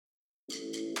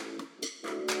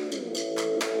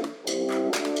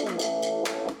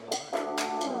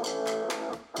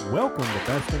Welcome to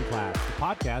Best in Class, the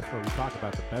podcast where we talk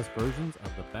about the best versions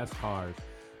of the best cars.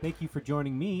 Thank you for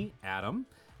joining me, Adam,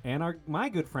 and my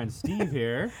good friend Steve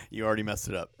here. You already messed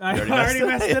it up. I already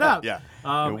messed it up. Yeah.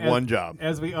 One job.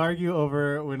 As we argue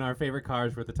over when our favorite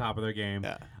cars were at the top of their game.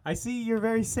 Yeah. I see you're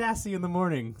very sassy in the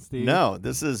morning, Steve. No,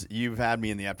 you've had me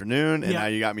in the afternoon, and Yeah. now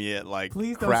you got me at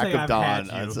Please don't crack say of I've dawn.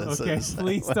 had you. Okay,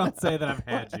 please don't say that I've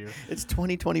had you. It's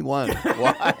 2021.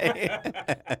 Why?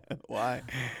 Why?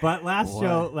 But last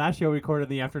Why? show we recorded in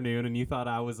the afternoon, and you thought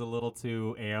I was a little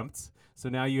too amped. So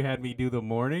now you had me do the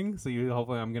morning. So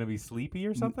hopefully I'm gonna be sleepy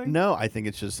or something. No, I think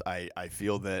it's just I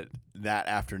feel that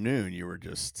afternoon you were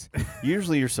just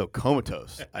usually you're so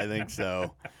comatose. I think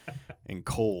so, and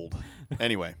cold.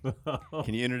 Anyway,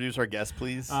 can you introduce our guest,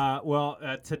 please?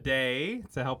 Today,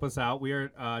 to help us out, we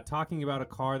are talking about a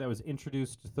car that was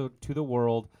introduced to the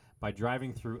world by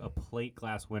driving through a plate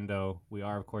glass window. We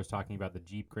are, of course, talking about the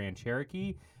Jeep Grand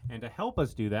Cherokee. And to help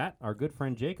us do that, our good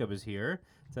friend Jacob is here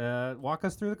to walk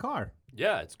us through the car.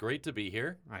 Yeah, it's great to be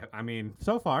here. I mean,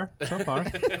 so far.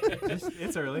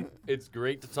 It's early. It's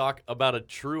great to talk about a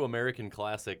true American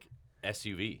classic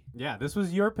SUV. Yeah, this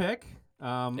was your pick.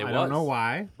 I don't know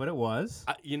why, but it was.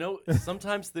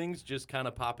 Sometimes things just kind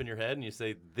of pop in your head and you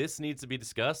say, this needs to be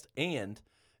discussed, and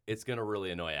it's going to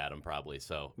really annoy Adam probably.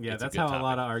 So yeah, it's that's a good how topic. a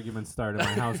lot of arguments start in my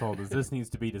household is this needs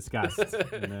to be discussed.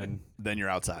 And then you're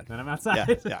outside. then I'm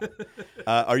outside. Yeah.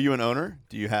 Are you an owner?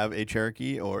 Do you have a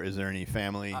Cherokee, or is there any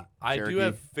family I Cherokee? do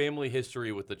have family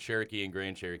history with the Cherokee and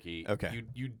Grand Cherokee. Okay.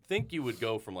 You'd think you would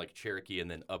go from like Cherokee and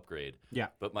then upgrade. Yeah.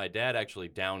 But my dad actually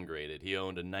downgraded. He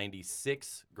owned a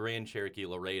 96 Grand Cherokee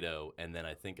Laredo and then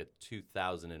I think a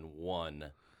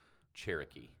 2001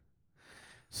 Cherokee.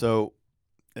 So,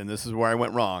 and this is where I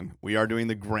went wrong. We are doing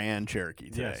the Grand Cherokee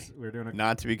today. Yes, we're doing a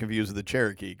Not to be confused with the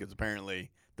Cherokee, because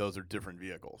apparently those are different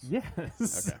vehicles.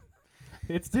 Yes. Okay.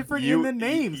 It's different in the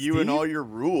names. You and all your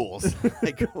rules.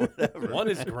 Like, whatever. One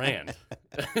is grand.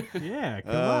 Yeah,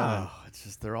 come on. It's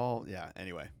just, they're all, yeah.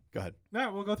 Anyway, go ahead. All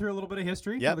right, we'll go through a little bit of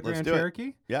history Yeah, of the let's Grand do it.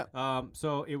 Cherokee. Yeah.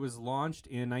 So it was launched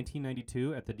in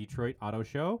 1992 at the Detroit Auto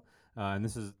Show. And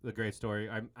this is a great story.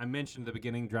 I mentioned at the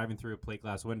beginning driving through a plate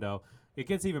glass window. It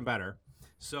gets even better.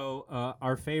 So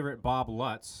our favorite Bob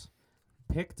Lutz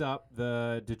picked up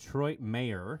the Detroit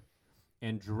mayor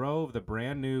and drove the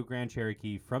brand new Grand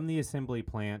Cherokee from the assembly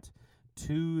plant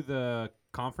to the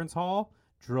conference hall,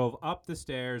 drove up the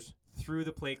stairs, through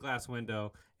the plate glass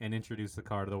window, and introduced the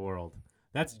car to the world.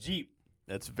 That's Jeep.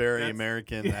 That's very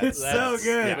American. It's so That's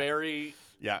good. Very,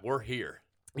 Yeah. we're here.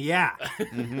 Yeah.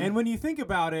 Mhm. And when you think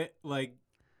about it, like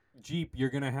Jeep, you're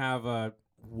going to have a,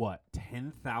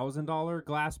 $10,000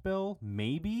 glass bill?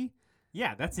 Maybe?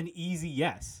 Yeah, that's an easy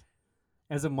yes.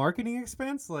 As a marketing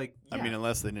expense, like, yeah. I mean,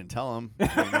 unless they didn't tell them. Maybe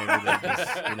they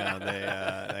just,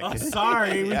 they Oh, could-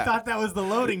 sorry. We Yeah. thought that was the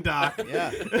loading dock. Yeah.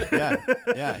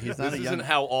 He's not This a young. isn't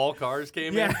how all cars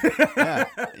came Yeah.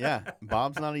 in. Yeah.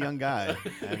 Bob's not a young guy.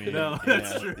 I mean, No,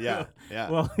 that's true. Yeah.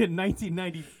 Well, in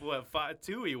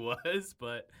 1992 he was,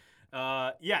 but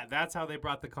that's how they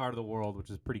brought the car to the world, which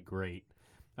is pretty great.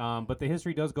 But the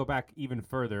history does go back even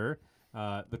further.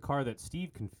 The car that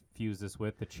Steve confused us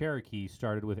with, the Cherokee,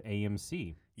 started with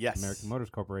AMC, Yes. American Motors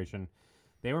Corporation.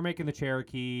 They were making the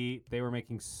Cherokee. They were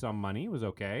making some money. It was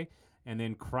okay. And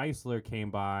then Chrysler came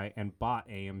by and bought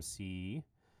AMC,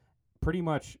 pretty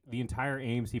much the entire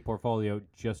AMC portfolio,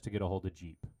 just to get a hold of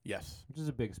Jeep, Yes. which is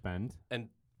a big spend. And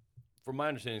from my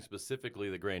understanding, specifically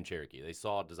the Grand Cherokee, they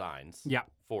saw designs Yeah.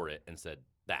 for it and said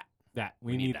that.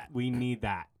 We need that. We need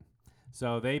that.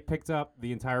 So they picked up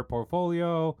the entire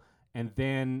portfolio, and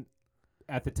then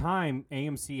at the time,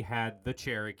 AMC had the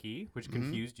Cherokee, which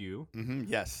confused you, Mm-hmm.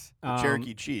 Yes. The Um,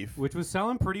 Cherokee Chief. which was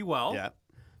selling pretty well. Yeah.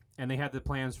 And they had the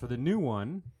plans for the new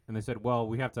one, and they said, well,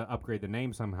 we have to upgrade the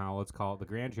name somehow. Let's call it the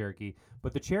Grand Cherokee.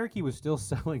 But the Cherokee was still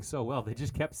selling so well, they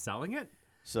just kept selling it,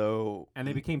 So and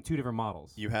they became two different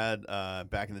models. you had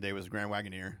back in the day was Grand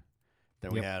Wagoneer.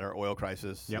 Then we Yep. had our oil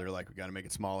crisis. So Yep. they're like, we got to make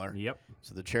it smaller. Yep.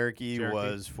 So the Cherokee Cherokee.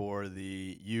 was for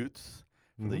the youths,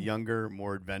 for the Mhm. younger,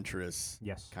 more adventurous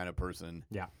Yes. kind of person.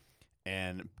 Yeah.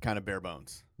 And kind of bare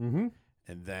bones. Mm-hmm.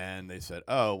 And then they said,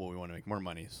 oh, well, we want to make more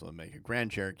money, so we'll make a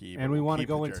Grand Cherokee. but And we we'll want to keep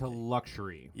the go into Cherokee.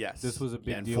 luxury. Yes. This was a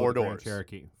big and deal. 4 with Grand doors.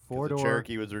 Cherokee. 'Cause Four the door.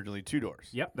 Cherokee was originally 2 doors.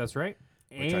 Yep, that's right.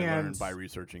 Which I learned by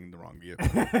researching the wrong vehicle.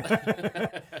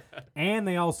 And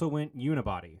they also went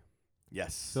unibody.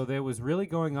 Yes. So they was really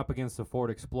going up against the Ford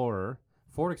Explorer.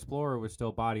 Ford Explorer was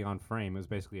still body on frame. It was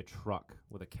basically a truck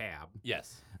with a cab.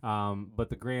 Yes. But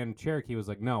the Grand Cherokee was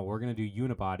like, no, we're going to do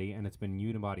unibody, and it's been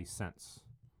unibody since.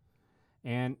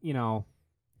 And,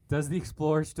 does the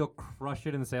Explorer still crush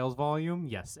it in sales volume?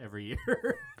 Yes, every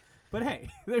year. But hey,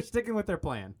 they're sticking with their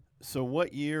plan. So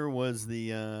what year was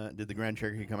did the Grand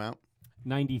Cherokee come out?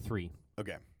 93.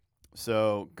 Okay.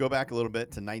 So go back a little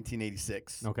bit to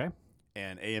 1986 Okay.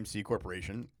 and AMC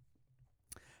Corporation.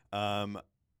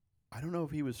 I don't know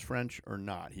if he was French or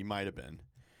not. He might have been.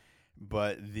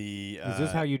 But Is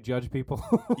this how you judge people?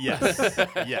 Yes.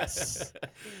 Yes.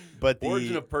 But the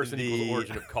Origin of person equals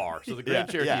origin of car. So the Grand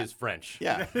Yeah, Cherokee yeah. is French.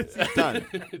 Yeah. Done.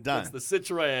 It's Done. the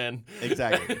Citroën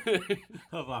Exactly.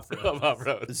 Of off-road. of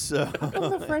off-road. So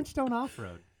the French don't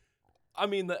off-road. I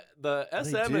mean, the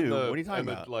SM do. and the What are you talking and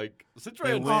the, about? like They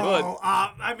Citroën's win. good.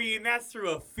 I mean, that's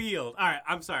through a field. All right,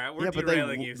 I'm sorry. We're yeah, but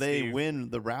derailing they you, they Steve. win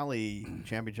the rally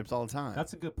championships all the time.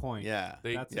 That's a good point. yeah.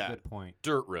 That's yeah. a good point.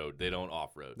 Dirt road. They don't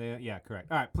off road. Yeah,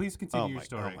 correct. All right, please continue your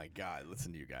story. Oh my God!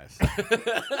 Listen to you guys.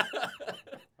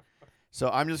 So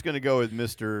I'm just going to go with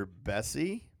Mr.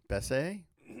 Bessie.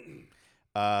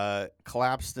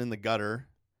 Collapsed in the gutter,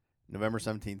 November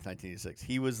 17th, 1986.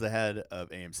 He was the head of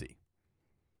AMC.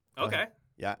 Okay.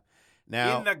 Yeah.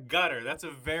 Now. In the gutter. That's a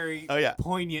very Oh yeah.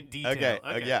 poignant detail.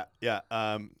 Okay. Yeah.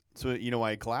 So you know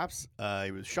why he collapsed?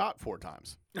 He was shot 4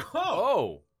 times.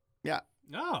 Oh. Yeah.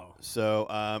 Oh. So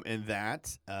and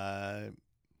that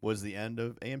was the end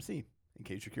of AMC. In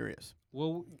case you're curious.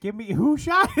 Well, give me who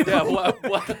shot him? Yeah.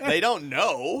 What? They don't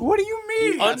know. What do you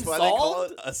mean? That's why they call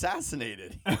it Unsolved?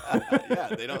 assassinated. Yeah,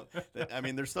 they don't. I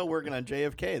mean, they're still working on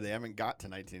JFK. They haven't got to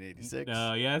 1986.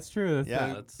 No, yeah, it's true. Yeah,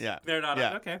 That's- yeah, They're not.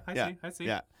 Yeah. Okay, yeah, I see.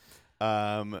 yeah.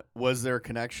 Was there a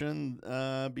connection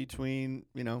between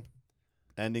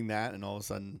ending that and all of a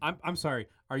sudden? I'm sorry.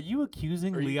 Are you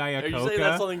accusing Are Lee you Iacocca saying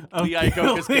that's something of Lee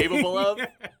Iacocca's killing- capable of?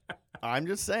 I'm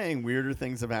just saying weirder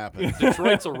things have happened.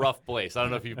 Detroit's a rough place. I don't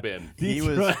know if you've been. He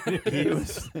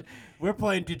was We're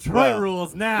playing Detroit Well.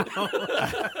 rules now.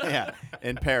 yeah,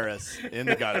 in Paris, in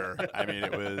the gutter. I mean,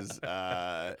 it was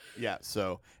yeah.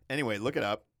 So anyway, look it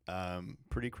up.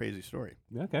 Pretty crazy story.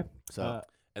 Okay. So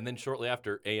And then shortly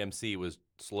after, AMC was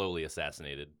slowly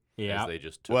assassinated. Yeah. As they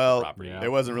just took well, the property. Yeah.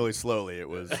 it wasn't really slowly. It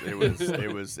was shot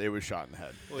in the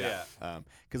head. Well, yeah.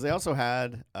 Because they also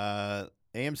had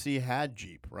AMC had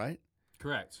Jeep, right?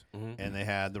 Correct. Mhm. And they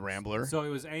had the Rambler. So it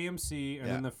was AMC, and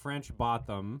Yeah. then the French bought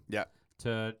them. Yeah.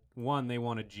 To one, they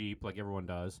want a Jeep like everyone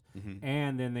does, Mhm.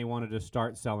 and then they wanted to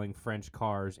start selling French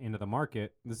cars into the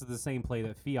market. This is the same play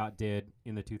that Fiat did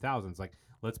in the 2000s. Like,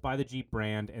 let's buy the Jeep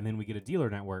brand, and then we get a dealer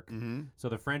network. Mhm. So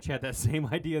the French had that same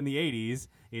idea in the 80s.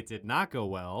 It did not go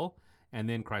well, and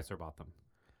then Chrysler bought them.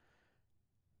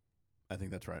 I think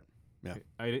that's right. Yeah.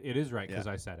 It is right because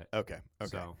I said it. Okay. Okay.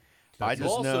 So. I You just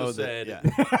also know said-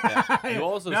 that. Yeah. You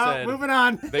also no, said moving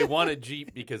on. they wanted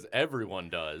Jeep because everyone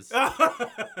does.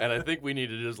 And I think we need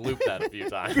to just loop that a few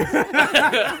times.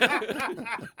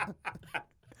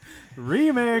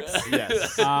 Remix.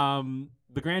 Yes.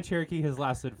 The Grand Cherokee has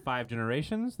lasted 5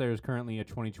 generations. There's currently a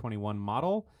 2021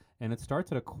 model, and it starts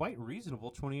at a quite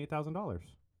reasonable $28,000.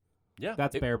 Yeah.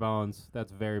 That's bare bones.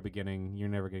 That's very beginning. You're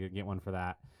never gonna get one for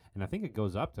that. And I think it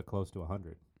goes up to close to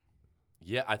 100.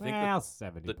 Yeah, I think Well,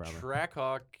 70 the probably.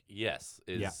 Trackhawk, yes,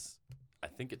 is Yeah. I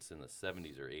think it's in the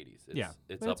 70s or 80s. Yeah,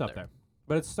 It's But up there.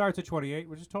 But it starts at 28,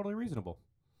 which is totally reasonable.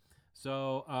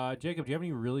 So, Jacob, do you have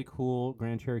any really cool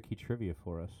Grand Cherokee trivia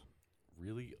for us?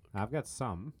 Really? I've got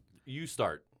some. You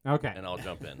start, Okay. and I'll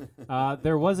jump in.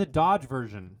 There was a Dodge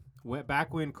version.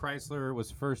 Back when Chrysler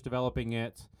was first developing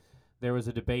it, there was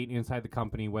a debate inside the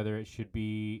company whether it should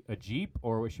be a Jeep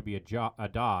or it should be a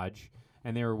Dodge.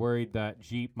 And they were worried that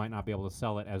Jeep might not be able to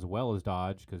sell it as well as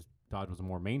Dodge because Dodge was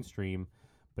more mainstream.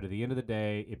 But at the end of the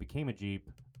day, it became a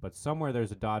Jeep. But somewhere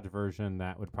there's a Dodge version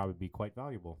that would probably be quite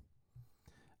valuable.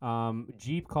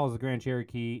 Jeep calls the Grand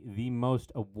Cherokee the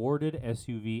most awarded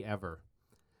SUV ever.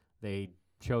 They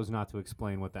chose not to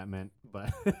explain what that meant,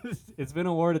 but it's been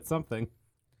awarded something.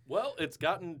 Well, it's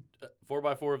gotten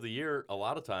 4x4 of the year a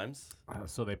lot of times.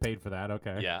 So they paid for that,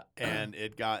 okay. Yeah. And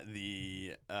it got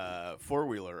the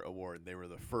 4-wheeler award. They were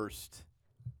the first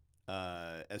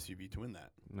SUV to win that.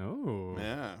 No.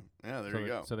 Yeah. Yeah, there you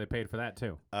go. So they paid for that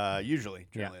too. Generally,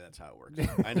 that's how it works.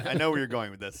 I know where you're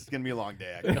going with this. It's going to be a long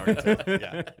day. I can already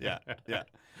tell. Yeah.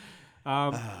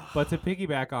 But to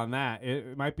piggyback on that,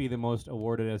 it might be the most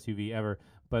awarded SUV ever.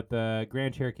 But the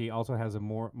Grand Cherokee also has a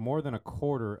more than a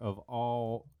quarter of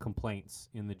all complaints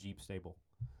in the Jeep stable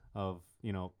of,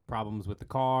 problems with the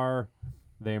car.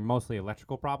 They're mostly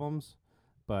electrical problems,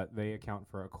 but they account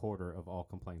for a quarter of all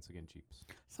complaints against Jeeps.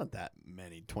 It's not that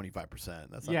many, 25%.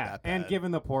 That's not Yeah, that bad. and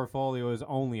given the portfolio is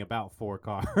only about 4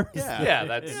 cars. Yeah. Yeah,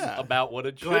 that's Yeah. about what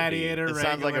it should Gladiator, It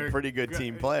sounds like a Wrangler, pretty good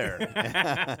team player. be.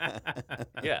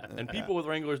 Yeah, and people with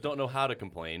Wranglers don't know how to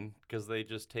complain because they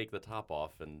just take the top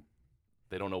off and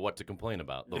They don't know what to complain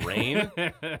about: the rain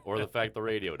or the fact the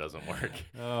radio doesn't work.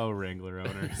 Oh, Wrangler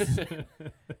owners.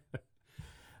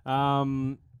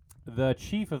 The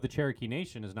chief of the Cherokee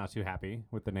Nation is not too happy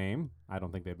with the name. I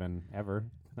don't think they've been ever.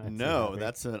 No,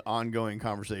 that's an ongoing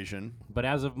conversation. But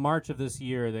as of March of this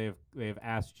year, they've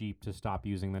asked Jeep to stop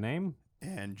using the name.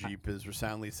 And Jeep has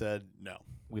resoundingly said no.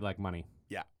 We like money.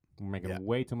 Yeah. We're making Yeah.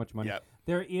 way too much money. Yep.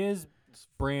 There is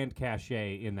brand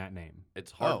cachet in that name.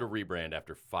 It's hard to Oh. rebrand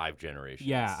after 5 generations.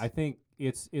 Yeah, I think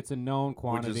it's a known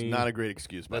quantity. Which is not a great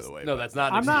excuse, by That's, the way. no, but- that's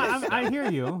not. An I'm not. excuse. I hear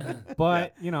you,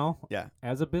 but Yeah.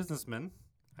 as a businessman,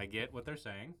 I get what they're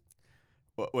saying.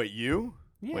 Wait, you?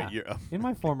 Yeah. Wait, you're. In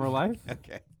my former life,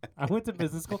 Okay. I went to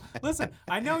business school. Listen,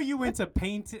 I know you went to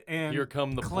paint and Here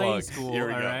come the clay plug. school. Here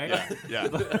we all go. right. Yeah.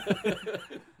 Yeah.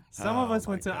 Some of Oh us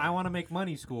my went to God. I want to make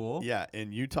money school. Yeah.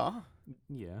 In Utah?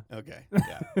 Yeah. Okay.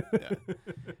 Yeah.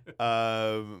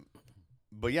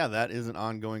 But yeah, that is an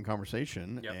ongoing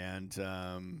conversation. Yep.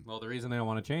 And Well, the reason they don't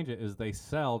want to change it is they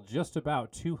sell just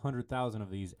about 200,000 of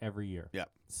these every year. Yeah.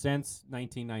 Since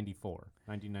 1994,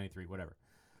 1993, whatever.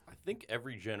 I think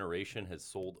every generation has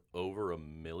sold over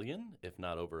 1 million, if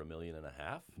not over 1.5 million.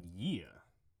 Yeah.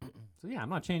 So yeah, I'm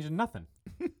not changing nothing.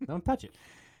 Don't touch it.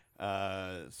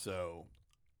 so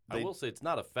I they- will say it's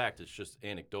not a fact; it's just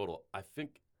anecdotal. I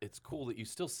think it's cool that you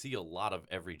still see a lot of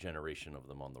every generation of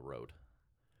them on the road,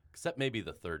 except maybe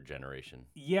the 3rd generation.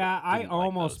 Yeah, I Didn't like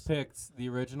almost those. picked the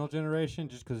original generation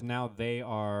just because now they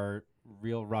are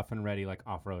real rough and ready, like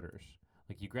off-roaders.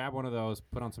 Like you grab one of those,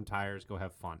 put on some tires, go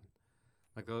have fun.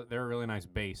 Like they're a really nice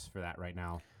base for that right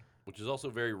now. Which is also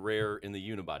very rare in the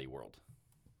unibody world.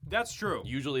 That's true.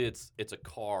 Usually, it's a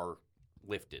car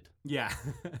lifted, Yeah.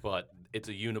 but it's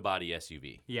a unibody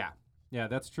SUV. Yeah. Yeah,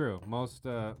 that's true. Most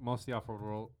of the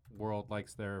off-road world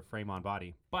likes their frame-on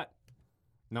body, but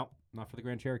nope, not for the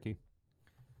Grand Cherokee.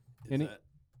 is Any- that-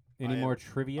 Any I more have-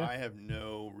 trivia? I have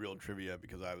no real trivia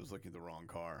because I was looking at the wrong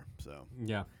car. So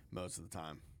Yeah. most of the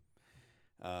time.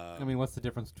 I mean, what's the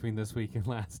difference between this week and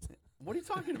last? What are you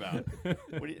talking about?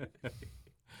 What do you?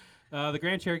 The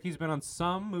Grand Cherokee's been on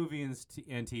some movies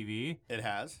and TV. It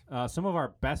has. Some of our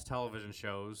best television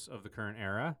shows of the current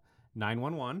era: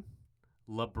 911,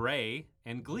 La Brea,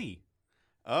 and Glee.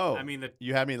 Oh, I mean,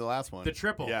 you had me in the last one. the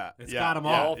triple. Yeah, It's yeah, got 'em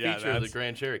yeah, all. All yeah, feature the that's-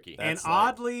 Grand Cherokee. that- And That's like-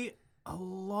 oddly, a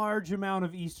large amount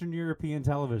of Eastern European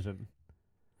television.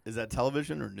 Is that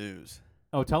television or news?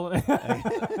 Oh, Is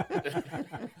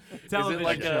it television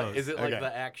like shows. is it like Okay.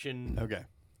 the action? Okay.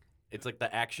 It's like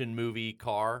the action movie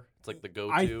car. It's like the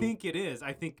go-to. I think it is.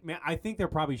 I think they're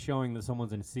probably showing that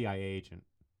someone's a CIA agent.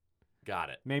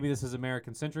 Got it. Maybe this is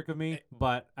American centric of me,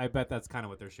 but I bet that's kind of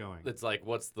what they're showing. It's like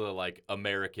what's the like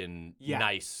American Yeah.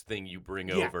 nice thing you bring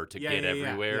Yeah, over to yeah, get yeah, yeah,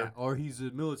 everywhere? yeah. Or he's a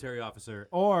military officer,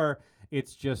 or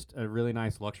it's just a really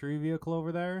nice luxury vehicle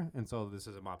over there, and so this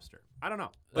is a mobster. I don't know,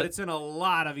 but That- it's in a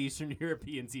lot of Eastern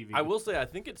European TV. I will say I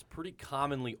think it's pretty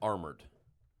commonly armored.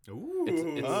 Ooh.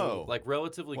 It's Oh. like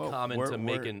relatively Well, common where- to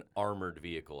make where- an armored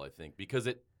vehicle, I think, because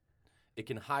it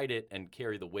can hide it and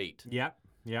carry the weight Yep.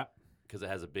 Yep. because it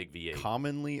has a big V8.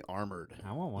 Commonly armored.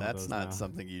 I want one of That's those not now.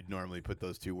 something you'd normally put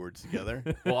those two words together.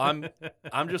 Well,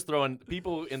 I'm just throwing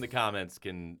people in the comments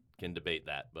can debate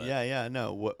that, but yeah.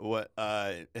 No. What?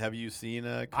 Have you seen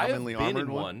a I have commonly been armored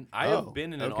in one. I Oh, have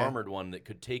been in an okay. armored one that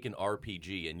could take an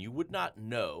RPG, and you would not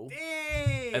know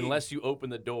Dang! unless you open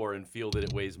the door and feel that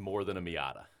it weighs more than a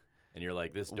Miata, and you're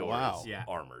like, this door Wow. is Yeah.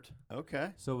 armored.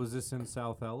 Okay. So was this in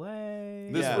South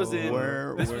LA? This Yeah, was in.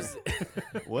 where- this where- was.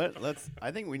 What? I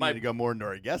think we need My- to go more into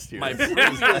our guest here. My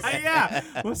yeah.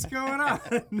 What's going on?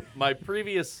 Do My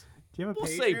previous, you have a we'll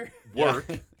pager? say, work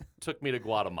took me to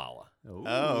Guatemala,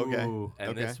 Oh, okay. Ooh. and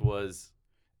Okay. this was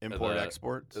Import the-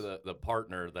 export. the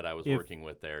partner that I was If- working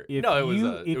with there. if No, it you-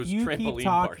 was if it was you keep trampoline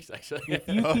talk- parks actually. If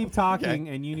you Oh, keep talking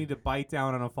and you need to bite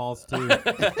down on a false tooth,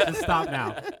 just stop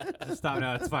now. Just stop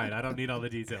now. It's fine. I don't need all the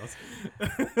details.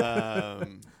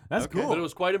 That's okay. cool. But it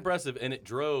was quite impressive, and it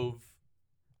drove.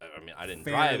 I mean, I didn't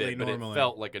drive Fairly it, but normally. it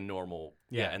felt like a normal.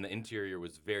 Yeah. Yeah, and the interior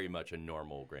was very much a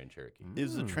normal Grand Cherokee.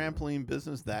 Is the Mm. trampoline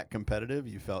business that competitive?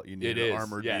 You felt you It needed is an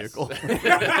armored yes. vehicle?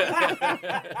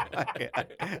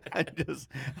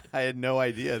 I had no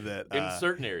idea that In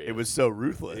certain areas, it was so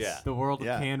ruthless. Yeah. The world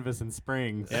Yeah. of canvas and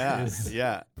springs Yeah, is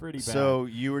yeah. pretty bad. So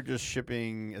you were just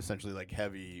shipping essentially like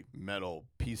heavy metal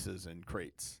pieces in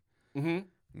crates. Mhm.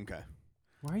 Okay.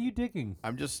 why are you digging?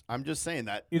 I'm just saying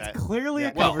that It's that, clearly yeah.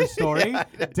 a cover Well, story. yeah,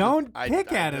 Don't I-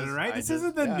 pick I at it, just- all right? I This just-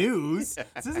 isn't the yeah. news.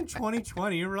 This isn't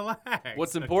 2020. Relax.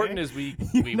 What's okay? important is we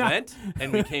You're not- went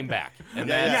and we came back, and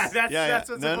Yeah, that's, that's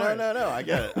what's no, important. no. I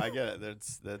get it. I get it.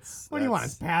 That's. What do you want?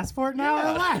 His passport now?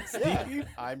 Yeah. Relax, Yeah. Steve.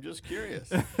 I'm just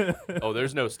curious. oh,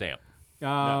 there's no stamp.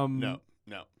 No.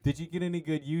 No. Did you get any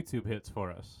good YouTube hits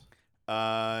for us?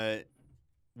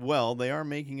 Well, they are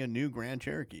making a new Grand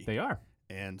Cherokee. They are.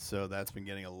 And so that's been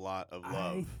getting a lot of love.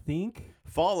 I think.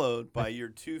 Followed by your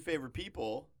two favorite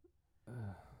people,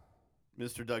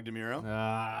 Mr. Doug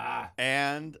DeMuro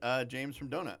and James from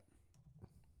Donut.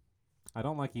 I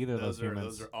don't like either of those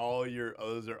humans.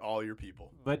 Those are all your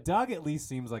people. But Doug at least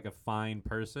seems like a fine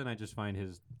person. I just find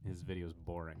his videos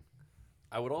boring.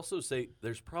 I would also say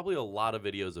there's probably a lot of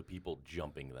videos of people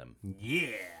jumping them. Yeah.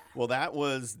 Well, that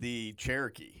was the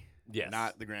Cherokee. Yes.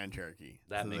 Not the Grand Cherokee.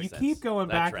 That makes You sense. keep going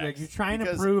That back. tracks. Like, you're trying to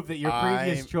Because prove that your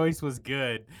previous I- choice was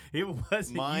good. It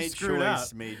wasn't. My you screwed up.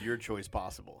 choice made your choice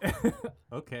possible.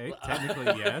 Okay,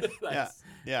 technically yes.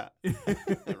 yeah.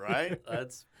 Right?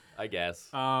 That's, I guess.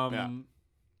 I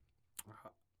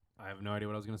have no idea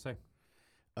what I was gonna say.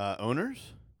 Owners?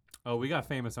 Oh, we got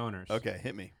famous owners. Okay,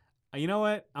 hit me. You know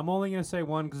what? I'm only gonna say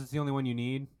one because it's the only one you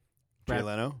need. Jay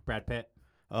Leno? Brad Pitt.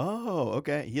 Oh,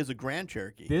 okay. He has a Grand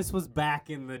Cherokee. This was back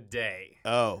in the day.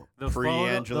 Oh,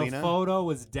 pre-Angelina? The photo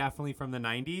was definitely from the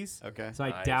 90s. Okay. So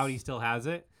I Nice. doubt he still has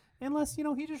it. Unless, he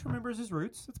just remembers his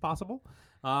roots. It's possible.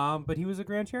 But he was a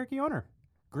Grand Cherokee owner.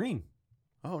 Green.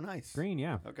 Oh, nice. Green,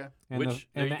 yeah. Okay. And Which,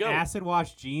 the, and there the you go. acid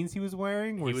wash jeans he was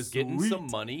wearing were He was getting sweet. some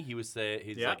money. He was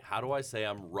he's Yeah. like, how do I say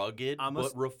I'm rugged I'm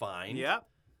but refined? Yep.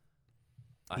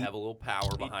 I have a little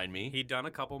power behind me. He'd done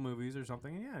a couple movies or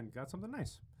something, and got something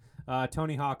nice.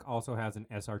 Tony Hawk also has an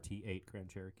SRT-8 Grand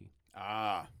Cherokee.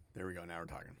 Ah, there we go. Now we're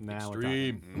talking. Now we're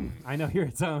Extreme. talking. I know you're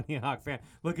a Tony Hawk fan.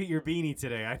 Look at your beanie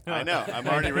today. I know. I'm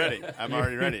already ready.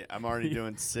 I'm already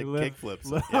doing sick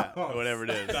kickflips. Yeah, whatever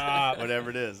it is. Stop. Whatever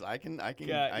it is. I can. God,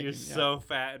 I you're can, so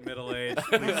fat and middle aged.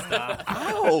 Please stop.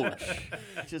 Ouch!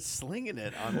 Just slinging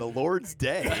it on the Lord's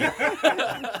day.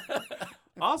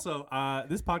 Also,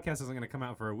 this podcast isn't going to come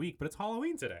out for a week, but it's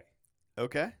Halloween today.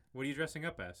 Okay. What are you dressing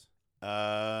up as?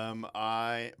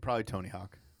 I probably Tony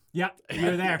Hawk. Yeah,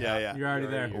 you're there. Yeah. You're already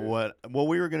there. What? Well,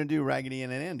 we were gonna do Raggedy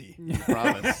Ann and Andy. You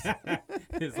promised.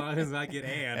 As long as I get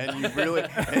Ann.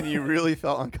 and you really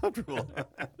felt uncomfortable.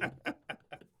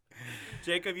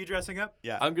 Jacob, you dressing up?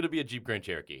 Yeah. I'm going to be a Jeep Grand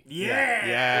Cherokee. Yeah.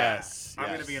 Yes. I'm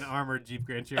going to be an armored Jeep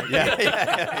Grand Cherokee.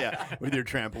 Yeah. With your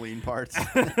trampoline parts.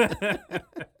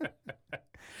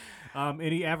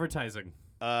 Any advertising?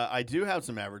 I do have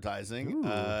some advertising. Ooh.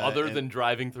 Other and- than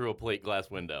driving through a plate glass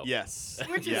window. yes,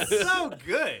 Which yes. is so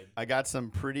good. I got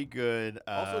some pretty good.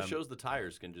 Also shows the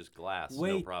tires can just glass, no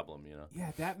Wait. problem,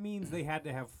 Yeah, that means they had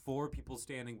to have 4 people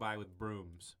standing by with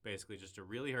brooms, basically, just to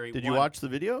really hurry. Did you One, watch the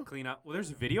video? clean up? Well,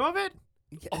 there's a video of it.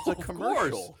 It's Oh, a of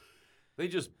commercial. course. They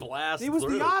just blast It was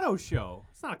through. the auto show.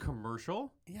 It's not a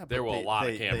commercial. Yeah, but There were a lot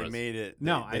of they cameras. made it.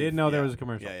 No, I didn't know there was a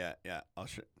commercial. Yeah. I'll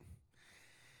show.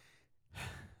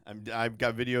 I've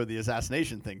got video of the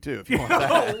assassination thing too. If you want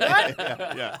that.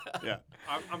 What? Yeah.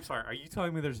 I'm sorry. Are you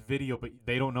telling me there's video, but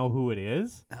they don't know who it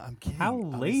is? I'm kidding. How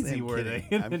Obviously, lazy I'm were kidding.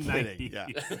 they in I'm the kidding. 90s?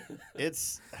 Yeah.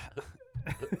 It's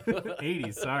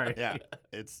 80s, sorry. yeah.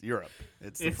 It's Europe.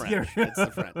 It's the It's French. Europe. It's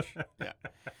the French. Yeah.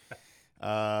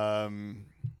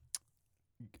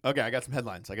 Okay, I got some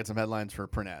headlines. I got some headlines for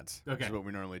print ads. Which Okay. is what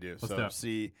we normally do. Let's do So it.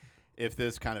 see if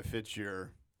this kind of fits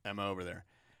your MO over there.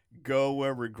 Go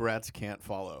where regrets can't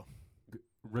follow.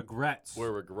 Regrets.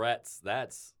 Where regrets,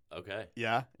 that's okay.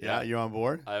 Yeah. Yeah. You on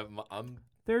board? I'm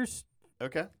There's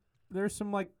Okay.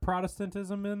 some like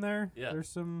Protestantism in there. Yeah. There's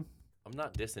some.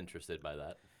 not disinterested by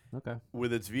that. Okay.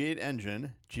 With its V8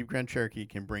 engine, Jeep Grand Cherokee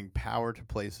can bring power to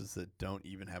places that don't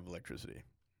even have electricity.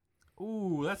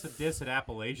 Ooh, that's a diss at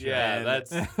Appalachia. Yeah, And-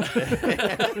 that's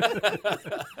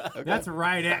Okay. That's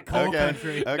right at coal Okay.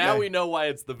 country. Okay. now we know why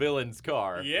it's the villain's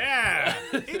car. Yeah.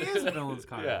 It is a villain's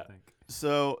car, I Yeah. think.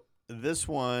 So this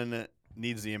one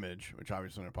needs the image, which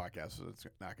obviously on a podcast, so it's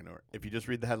not going to work. If you just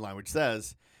read the headline, which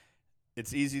says,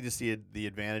 it's easy to see the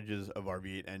advantages of our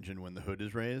V8 engine when the hood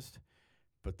is raised,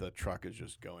 but the truck is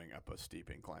just going up a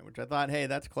steep incline, which I thought, hey,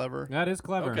 that's clever. That is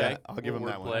clever. Okay. Yeah, I'll give him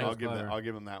that one. Wordplay. I'll give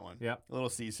Clever. him that one. Yep. A little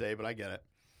C-say, but I get it.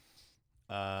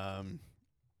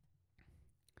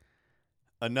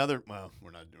 Another. Well,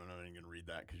 we're not even going to read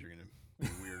that because you're going to be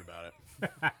weird about it.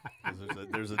 'Cause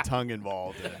there's a tongue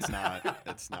involved, and it's not.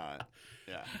 It's not.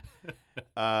 Yeah.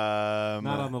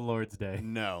 Not on the Lord's Day.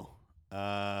 No.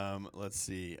 Let's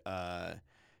see.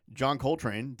 John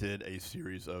Coltrane did a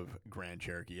series of Grand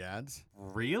Cherokee ads.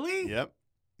 Really? Yep.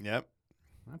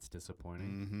 That's disappointing.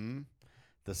 Mm-hmm.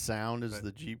 The sound is But-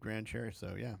 the Jeep Grand Cherokee.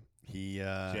 So yeah, he.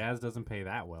 Jazz doesn't pay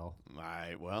that well.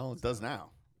 Well, it does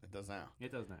now. It does now.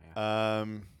 It does not. Yeah.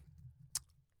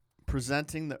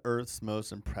 Presenting the Earth's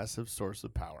most impressive source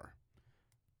of power.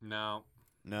 No,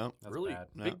 No. that's really bad.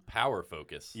 No. big power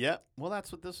focus. Yeah. Well, that's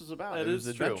what this was about. That it was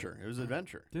is true. adventure. It was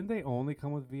adventure. Didn't they only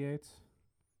come with V8s?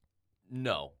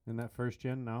 No. in that first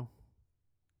gen? No.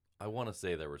 I want to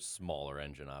say there were smaller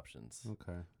engine options,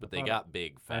 Okay. but they got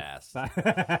big fast.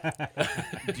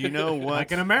 Do you know what?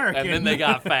 Like an American. And then they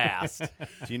got fast.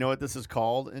 Do you know what this is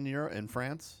called in Europe, in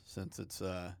France? Since it's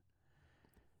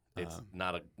It's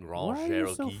not a Grand Why are you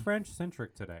Cherokee. so French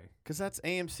centric today? because that's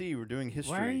AMC. We're doing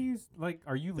history. Why are you like?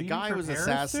 Are you The leaving guy for was Paris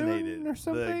assassinated. soon or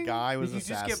something? The guy was Did you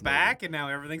just assassinated. get back and now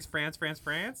everything's France, France,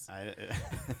 France?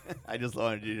 I just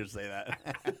wanted you to say that.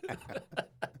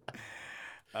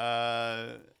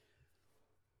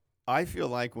 I feel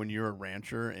like when you're a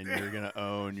rancher and you're gonna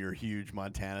own your huge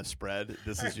Montana spread,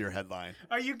 this is your headline.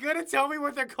 Are you gonna tell me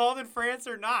what they're called in France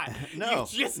or not? No,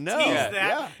 You just no, teased Yeah,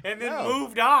 that and then no.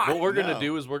 moved on. What we're gonna No.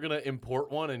 do is we're gonna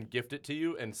import one and gift it to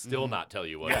you, and still not tell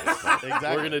you what it is. Exactly.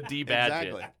 We're gonna debadge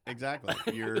exactly. it. Exactly.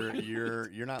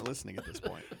 You're not listening at this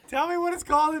point. Tell me what it's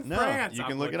called in No, France. you I'm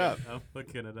can look it looking. up. I'm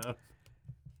looking it up.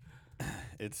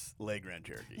 It's Le Grand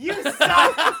Cherokee. You suck.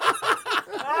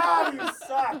 Oh, you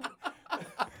suck.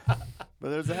 But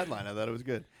there's a headline. I thought it was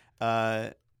good.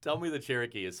 Tell me the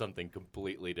Cherokee is something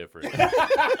completely different.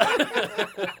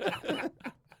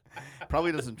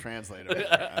 Probably doesn't translate over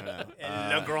there. I don't know.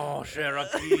 Le Grand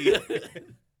Cherokee.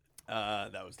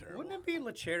 That was terrible. Wouldn't it be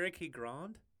Le Cherokee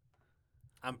Grand?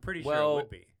 I'm pretty sure Well- it would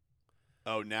be.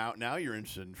 Oh, now you're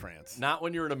interested in France. Not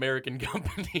when you're an American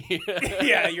company.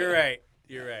 Yeah, you're right.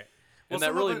 You're right. And Well, that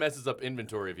some really of it- messes up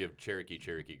inventory if you have Cherokee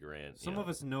Grand. Some of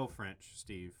us know French,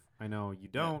 Steve. I know you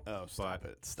don't. Oh, stop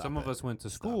but it. Stop some it. of us went to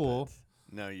Stop school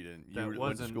it. No, you didn't. You that went to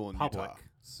wasn't school in public. Utah.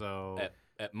 So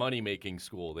At money making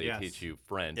school, they Yes. teach you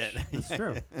French. That's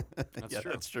true. That's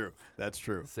true. That's true. That's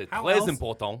true. C'est How très else-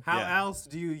 important How Yeah. else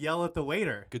do you yell at the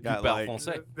waiter? que tu Got parles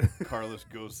like- français. Carlos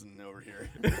Ghosn over here.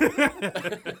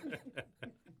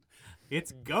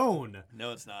 It's gone.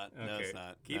 No, it's not. No, Okay. it's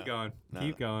not. Keep No. going. No,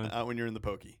 Keep no. going. Not when you're in the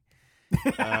pokey.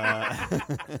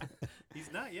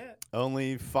 He's not yet.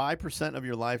 Only 5% of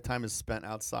your lifetime is spent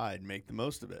outside. Make the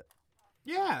most of it.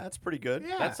 Yeah. That's pretty good.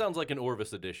 Yeah. That sounds like an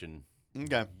Orvis edition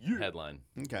Okay. headline.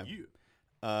 Okay.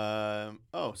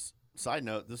 Side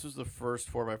note, this was the first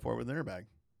 4x4 with an airbag.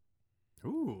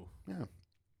 Ooh. Yeah.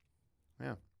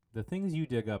 Yeah. The things you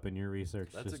dig up in your research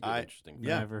That's a just good, interesting.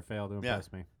 yeah. never fail to Yeah.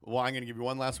 impress me. Well, I'm going to give you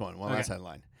one last one. One Okay. last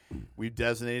headline. We've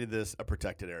designated this a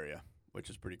protected area, which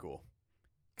is pretty cool.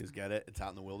 Because get it? It's out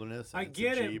in the wilderness. and I it's a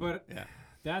get it, Jeep. but yeah.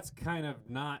 that's kind of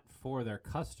not for their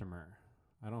customer.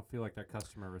 I don't feel like their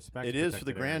customer respects. It is for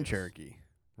the protected Grand areas. Cherokee. Okay,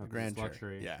 the it's Grand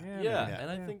luxury. Cherokee. Yeah, maybe.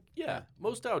 and I think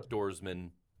most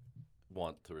outdoorsmen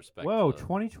want to respect. Whoa, the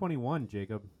 2021,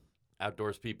 Jacob.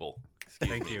 outdoors people.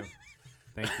 Thank you.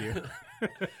 Thank you.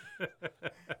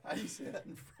 How do you say that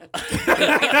in French?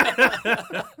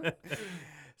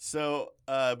 So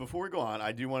before we go on,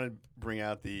 I do want to bring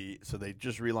out so they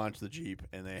just relaunched the Jeep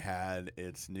and they had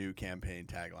its new campaign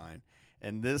tagline.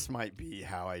 And this might be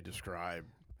how I describe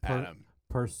Adam.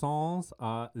 Persons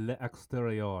à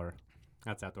l'extérieur.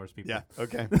 That's outdoors people. Yeah,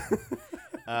 okay.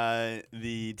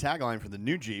 The tagline for the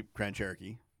new Jeep Grand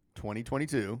Cherokee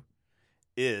 2022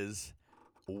 is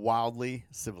wildly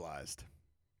civilized.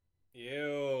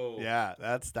 Ew. Yeah,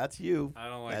 that's you. I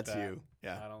don't like That's that. you.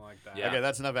 Yeah. I don't like that. Yeah. Okay,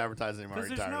 that's enough advertising. I'm Because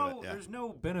already there's tired no of it. Yeah. there's no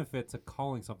benefit to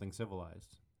calling something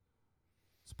civilized.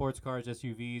 Sports cars,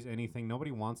 SUVs, anything.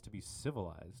 Nobody wants to be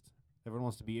civilized. Everyone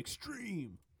wants to be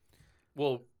extreme.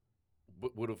 Well,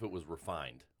 what if it was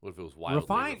refined? What if it was wildly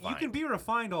Refined. refined? You can be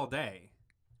refined all day,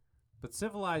 but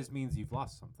civilized means you've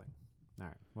lost something. All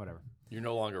right, whatever. You're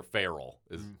no longer feral.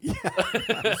 You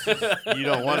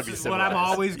don't want to be This is civilized. what I'm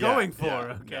always Yeah, going for.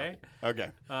 yeah, Okay. yeah. Okay.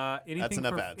 Anything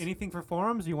enough for ads. anything for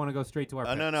forums? Or you want to go straight to our?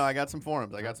 No, picks? no. I got some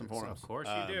forums. I got some So, forums. Of course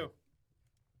you do.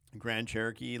 Grand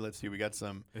Cherokee. Let's see. We got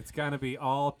some. It's gonna be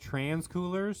all trans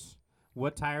coolers.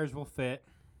 What tires will fit?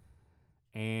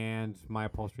 And my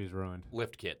upholstery is ruined.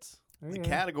 Lift kits. The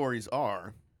categories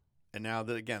are, and now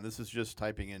that again, this is just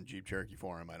typing in Jeep Cherokee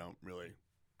forum. I don't really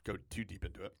go too deep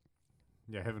into it.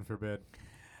 Yeah, heaven forbid.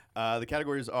 The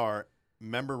categories are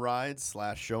member rides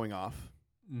 / showing off,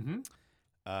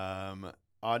 Mm-hmm.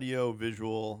 audio,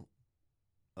 visual,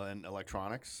 and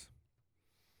electronics,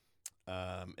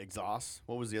 exhaust.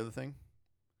 What was the other thing?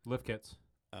 Lift kits.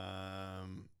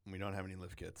 We don't have any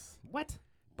lift kits, What?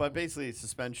 but basically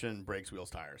suspension, brakes, wheels,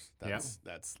 tires. That's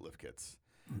lift kits.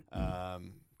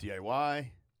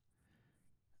 DIY,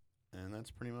 and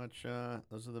that's pretty much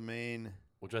those are the main.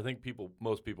 Which I think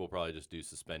most people probably just do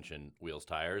suspension, wheels,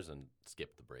 tires, and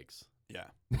skip the brakes. Yeah.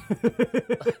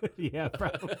 Yeah,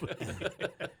 probably.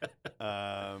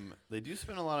 They do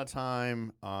spend a lot of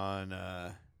time on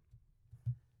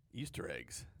Easter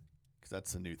eggs.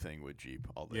 That's the new thing with Jeep.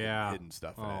 All the Yeah. hidden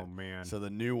stuff in Oh it. man. So the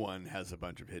new one has a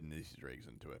bunch of hidden Easter eggs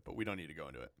into it, but we don't need to go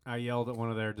into it. I yelled at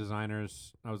one of their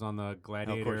designers. I was on the Oh, of course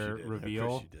Gladiator you did. reveal. Of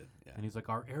course you did. Yeah. And he's like,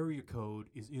 our area code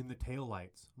is in the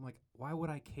taillights. I'm like, why would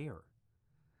I care?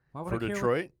 Why would For I care?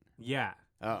 Detroit? Yeah.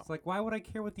 Oh. It's like, why would I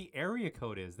care what the area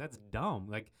code is? That's dumb.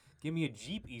 Like, give me a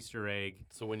Jeep Easter egg,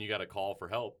 So when you got a call for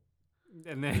help,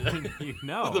 and then you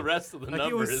know. the rest of the Like,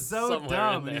 number it was is so somewhere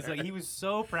dumb. in And he's there. like, he was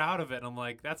so proud of it. And I'm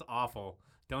like, that's awful.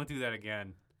 Don't do that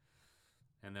again.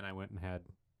 And then I went and had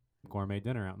gourmet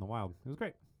dinner out in the wild. It was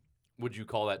great. Would you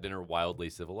call that dinner wildly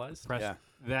civilized? Press, Yeah.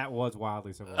 That was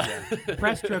wildly civilized.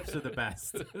 Press trips are the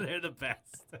best. They're the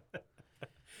best.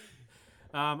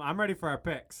 I'm ready for our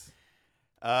picks.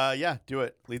 Yeah, do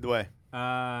it. Lead the way.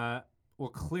 Well,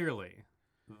 clearly,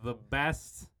 the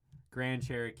best Grand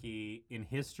Cherokee in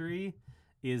history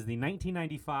is the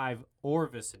 1995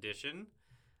 Orvis edition.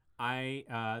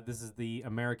 This is the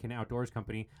American Outdoors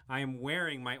Company. I am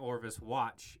wearing my Orvis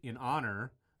watch in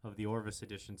honor of the Orvis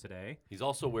edition today. He's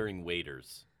also wearing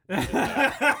waders.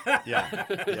 Yeah.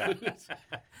 Yeah.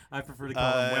 I prefer to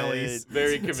call them wellies.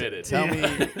 Very committed.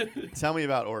 Tell me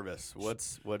about Orvis. What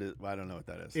is? I don't know what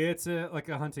that is. It's like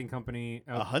a hunting company.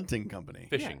 A hunting company.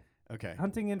 Fishing. Okay.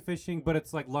 Hunting and fishing, but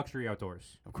it's like luxury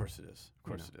outdoors. Of course it is. Of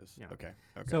course know, it is. yeah. Okay.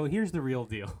 Okay. So here's the real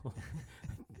deal.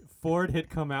 Ford had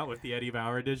come out with the Eddie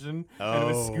Bauer edition and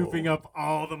was scooping Oh. up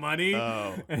all the money.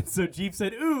 Oh. And so Jeep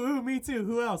said, ooh, me too.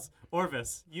 Who else?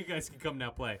 Orvis. You guys can come now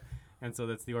play. And so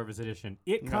that's the Orvis edition.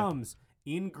 It Okay. comes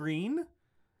in green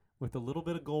with a little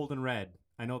bit of gold and red.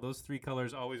 I know those three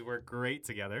colors always work great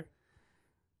together.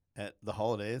 At the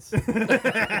holidays. The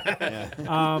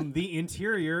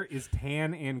interior is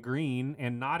tan and green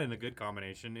and not in a good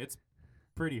combination. It's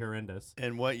pretty horrendous.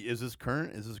 And what is this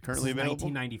current? Is this This currently is available?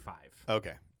 1995.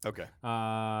 Okay. Okay.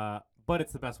 But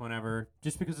it's the best one ever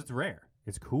just because it's rare.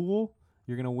 It's cool.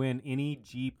 You're going to win any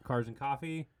Jeep Cars and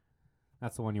Coffee.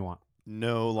 That's the one you want.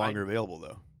 No longer available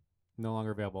though. No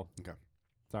longer available. Okay.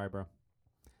 Sorry, bro.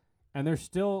 And they're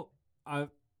still, I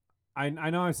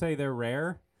know I say they're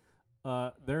rare.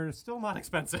 They're still not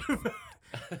expensive.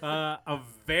 A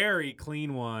very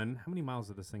clean one. How many miles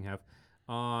did this thing have?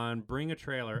 On Bring a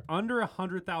Trailer, under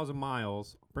 100,000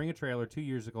 miles. Bring a Trailer 2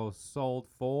 years ago sold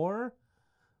for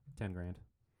 $10,000.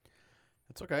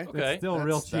 That's okay. Okay. It's still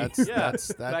real cheap. That's, Yeah.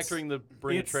 that's Factoring the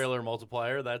bring a It's- trailer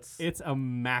multiplier, that's It's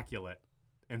immaculate.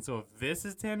 And so if this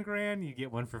is $10,000, you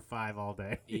get one for $5 all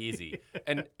day. easy.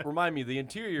 And remind me, the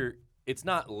interior, it's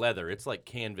not leather. It's like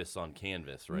canvas on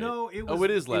canvas, right? No, it was. Oh,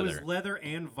 it is It was leather. leather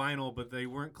and vinyl, but they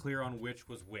weren't clear on which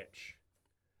was which.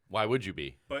 Why would you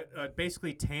be? But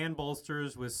basically, tan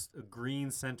bolsters with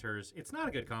green centers. It's not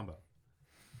a good combo.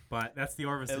 But that's the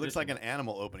Orvis It looks like edition. an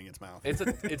animal opening its mouth. It's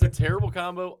a terrible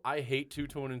combo. I hate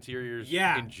two-tone interiors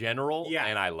Yeah. in general, Yeah.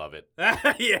 and I love it.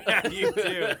 Yeah, you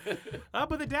do.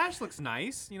 But the dash looks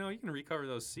nice. You know, you can recover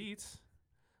those seats.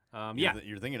 Yeah,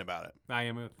 You're thinking about it. I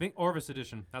am. Think Orvis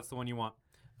edition. That's the one you want.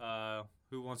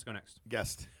 Who wants to go next?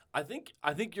 Guessed. I think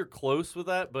you're close with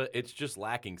that, but it's just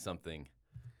lacking something,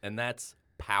 and that's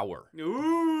power.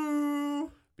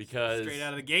 Ooh, Because straight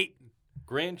out of the gate.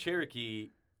 Grand Cherokee,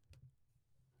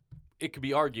 it could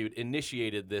be argued,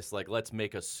 initiated this, like, let's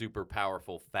make a super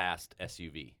powerful, fast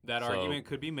SUV. That So, argument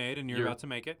could be made, and you're you're- about to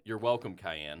make it. You're welcome,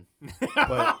 Cayenne.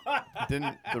 But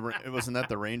wasn't that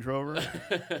the Range Rover?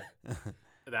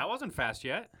 That wasn't fast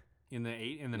yet. In the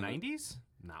 90s?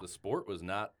 No. The Sport was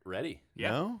not ready.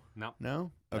 Yeah. No. No.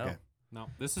 No. Okay. No.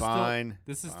 This is Fine. still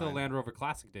this is still Fine. Land Rover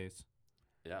Classic days.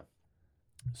 Yeah.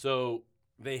 So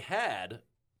they had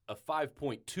a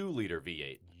 5.2 liter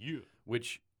V8,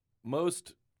 which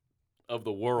most of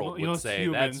the world would Most say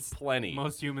humans- that's plenty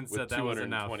Most humans with said that was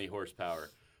enough. 220 horsepower.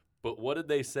 But what did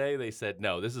they say? They said,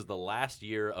 no, this is the last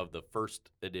year of the first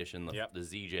edition, the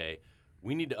ZJ.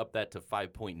 We need to up that to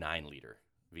 5.9 liter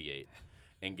V8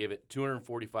 and give it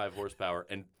 245 horsepower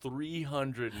and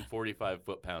 345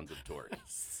 foot-pounds of torque.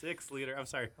 6 liter. I'm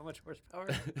sorry. How much horsepower?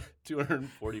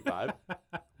 245.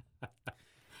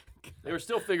 They were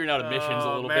still figuring out emissions a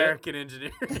little American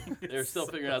engineering. bit. They were still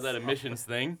figuring out that emissions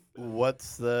thing.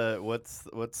 What's the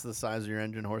size of your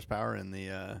engine horsepower in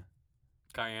the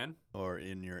Cayenne or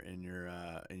in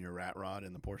your rat rod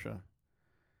in the Porsche?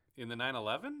 in the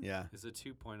 911 Yeah. is a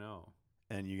 2.0.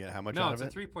 And you get how much No, out it's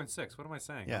of a it? 3.6. What am I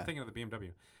saying? Yeah. I'm thinking of the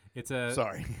BMW. It's a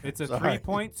Sorry. It's a Sorry.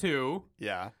 3.2,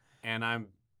 Yeah. and I'm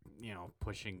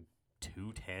pushing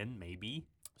 210 maybe.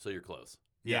 So you're close.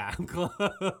 Yeah, I'm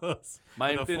close.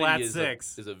 My With a Infiniti flat is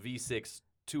six. a V6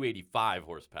 285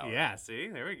 horsepower. Yeah, see,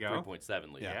 there we go.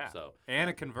 3.7 liter. Yeah. So And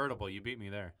a convertible. You beat me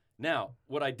there. now,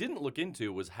 what I didn't look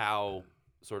into was how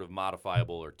sort of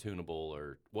modifiable or tunable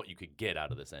or what you could get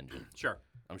out of this engine. Sure.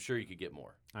 I'm sure you could get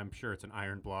more. I'm sure it's an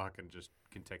iron block and just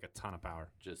can take a ton of power.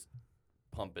 Just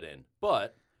pump it in.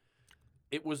 But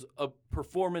it was a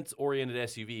performance-oriented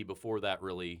SUV before that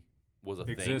really was a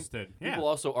thing. Existed. Yeah. People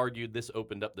also argued this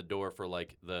opened up the door for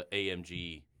like the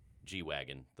AMG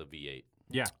G-Wagon, the V8.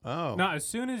 Yeah. Oh. No, as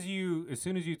soon as you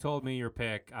told me your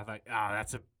pick, I thought,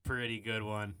 that's a pretty good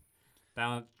one.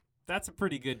 That's a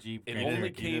pretty good Jeep. It Grand only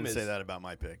Cherokee. You came didn't as say that about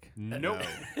my pick. Nope.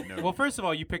 No. Well, first of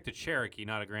all, you picked a Cherokee,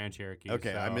 not a Grand Cherokee.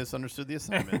 Okay, I so- misunderstood the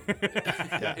assignment.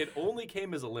 Yeah. It only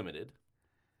came as a limited,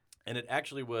 and it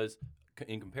actually was,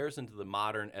 in comparison to the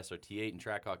modern SRT8 and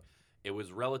Trackhawk, it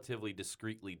was relatively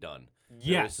discreetly done. There was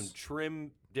Yes. some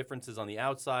trim differences on the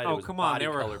outside. it Oh, was come on. body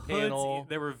There were color hoods. panel.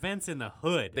 There were vents in the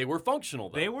hood. They were functional,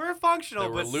 though. They were functional,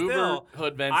 There were but louver still,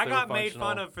 hood vents. I that got were made fun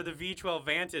functional. of for the V12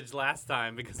 Vantage last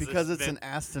time because Because it's an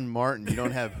Aston Martin. You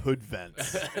don't have hood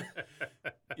vents.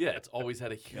 Yeah, it's always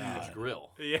had a huge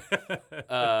grill.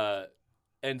 Yeah.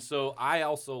 And so I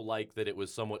also like that it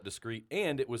was somewhat discreet,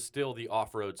 and it was still the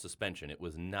off-road suspension. It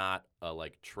was not a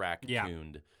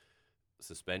track-tuned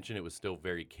suspension. It was still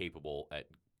very capable at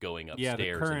going upstairs the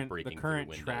and current breaking the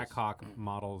current through windows. Trackhawk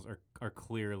models are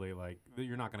clearly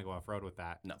you're not going to go off road with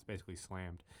that. No. It's basically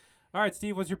slammed. All right,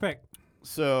 Steve, what's your pick?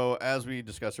 So, as we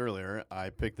discussed earlier, I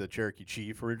picked the Cherokee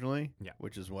Chief originally, Yeah.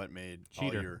 which is what made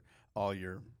Cheater. all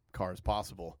your cars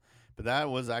possible. But that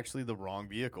was actually the wrong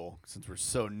vehicle, since we're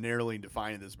so narrowly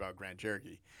defining this about Grand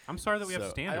Cherokee. I'm sorry that we have So,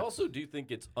 standards. I also do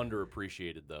think it's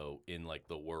underappreciated, though, in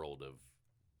the world of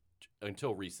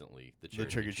until recently. The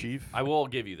Cherokee Chief. I will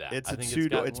give you that. It's I a think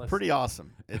two-door. gotten It's less- pretty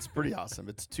awesome. It's pretty awesome.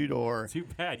 It's two-door. Too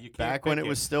bad you can't. Back when pick it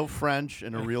was still French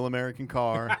and a real American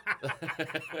car,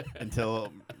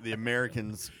 until the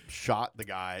Americans shot the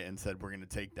guy and said, "We're going to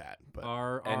take that." But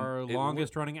our it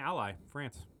longest running ally,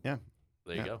 France. There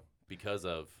you Yeah. go. Because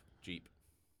of Jeep.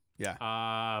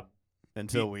 yeah,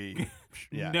 until we,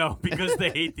 yeah. No, because they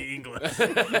hate the English.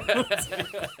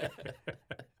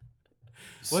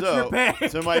 What's so, your pick?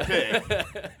 So my pick.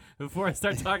 Before I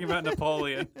start talking about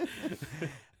Napoleon.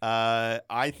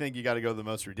 I think you got to go to the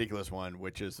most ridiculous one,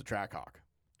 which is the Trackhawk,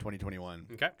 2021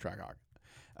 Okay.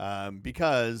 Trackhawk,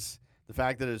 because the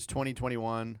fact that it's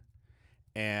 2021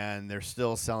 and they're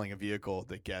still selling a vehicle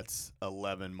that gets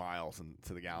 11 miles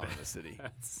to the gallon in the city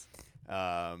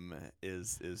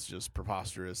is just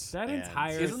preposterous. That and-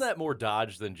 entire- Isn't that more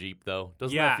Dodge than Jeep, though?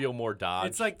 Doesn't Yeah. that feel more Dodge?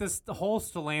 It's like the whole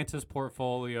Stellantis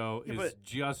portfolio Yeah, is but-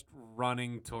 just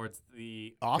running towards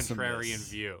the Awesomeness. contrarian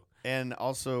view. And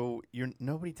also,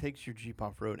 nobody takes your Jeep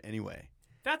off road anyway.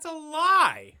 That's a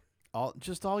lie. All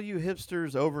you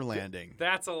hipsters overlanding.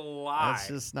 That's a lie. That's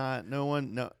just not. No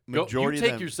one. No Go, majority you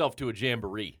take of them. yourself to a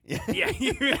jamboree, yeah.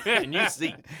 and you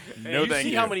see, No, you thank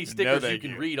see you. how many No, stickers you thank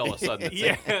can you. read all of a sudden. It's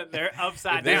Yeah, like, they're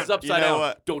upside if this down. is upside You know down.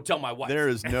 what? Don't tell my wife. There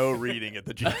is no reading at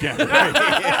the Jeep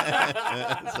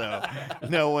Jamboree. So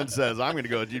no one says, I'm going to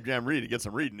go to Jeep Jamboree to get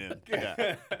some reading in.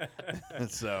 Yeah.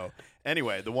 So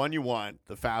anyway, the one you want,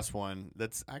 the fast one,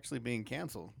 that's actually being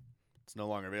canceled. It's no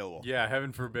longer available. Yeah,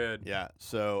 heaven forbid. Yeah.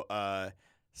 So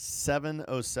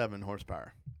 707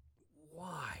 horsepower.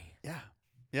 Why? Yeah.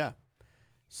 Yeah.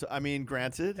 So, I mean,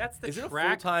 granted. That's the Is it a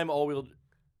track. full-time all-wheel?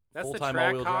 That's the full-time track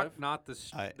all-wheel hawk, drive? not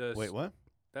the. Wait, what?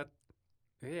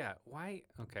 Yeah. Why?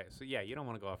 Okay. So yeah, you don't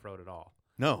want to go off road at all.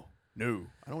 No. I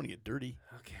don't want to get dirty.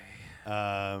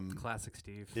 Okay. Classic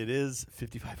Steve. It is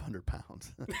 5,500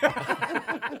 pounds.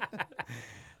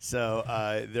 So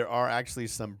there are actually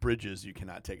some bridges you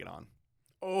cannot take it on.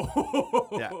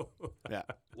 Oh. Yeah.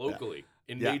 Locally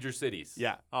in Yeah. major cities.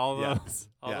 Yeah. All Yeah.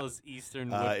 all Yeah. those eastern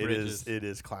wood It bridges.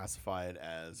 is classified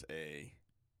as a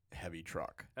heavy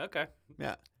truck. Okay.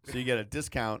 Yeah. So you get a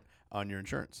discount on your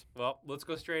insurance. Well, let's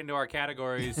go straight into our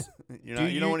categories. You Do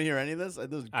don't you- want to hear any of this?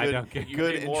 This is good, I don't care. You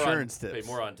good pay more insurance on, tips.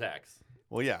 Pay more on tax.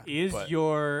 Well, yeah. Is but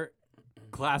your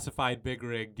classified big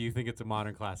rig? Do you think it's a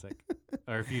modern classic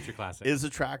or a future classic? is the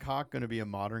Trackhawk going to be a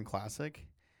modern classic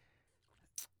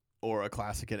or a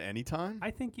classic at any time?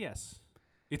 I think yes.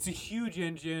 It's a huge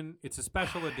engine. It's a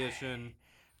special edition.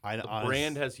 The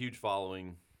brand has huge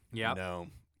following. Yeah. No,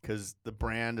 because the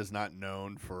brand is not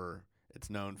known for. It's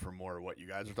known for more what you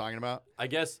guys are talking about. I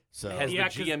guess So has Yeah,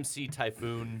 the 'cause- GMC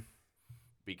Typhoon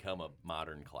become a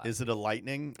modern classic? is it a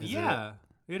Lightning? Is it a- Yeah,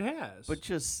 it has. but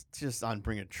just on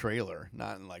bring a trailer,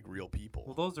 not in like real people.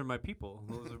 well, those are my people.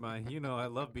 Those are my. I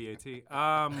love BAT.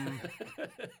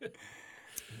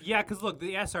 Yeah, because look,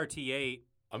 the SRT8.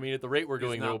 I mean, at the rate we're It's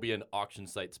going, there not- will be an auction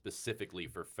site specifically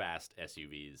for fast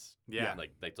SUVs. Yeah.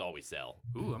 Like that's all we sell.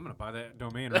 Ooh, I'm gonna buy that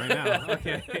domain right now.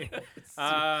 Okay.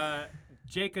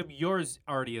 Jacob, yours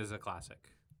already is a classic.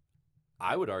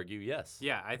 I would argue yes.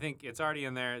 Yeah, I think it's already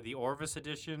in there. The Orvis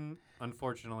edition,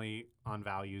 unfortunately, on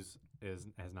values, has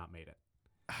not made it.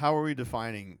 How are we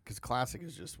defining? Because classic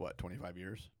is just what, 25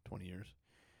 years, 20 years?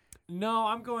 No,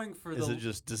 I'm going for Is it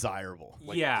just desirable?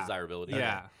 Like yeah, desirability.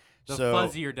 yeah. The So,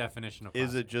 fuzzier definition of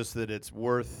Is classic. it just that it's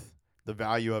worth the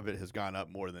value of it has gone up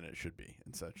more than it should be,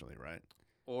 essentially, right?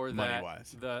 or that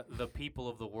money-wise? the people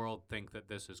of the world think that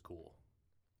this is cool.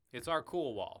 It's our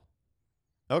cool wall.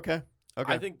 Okay.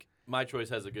 I think my choice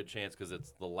has a good chance because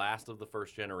it's the last of the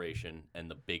first generation and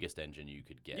the biggest engine you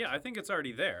could get. Yeah, I think it's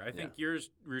already there. I think yours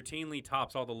routinely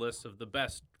tops all the lists of the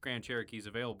best Grand Cherokees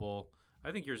available.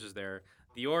 I think yours is there.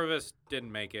 The Orvis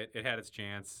didn't make it. It had its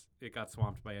chance. It got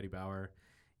swamped by Eddie Bauer.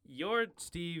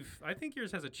 Steve, I think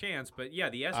yours has a chance, but yeah,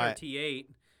 the SRT8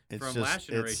 from last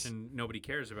generation, nobody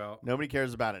cares about. Nobody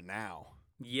cares about it now.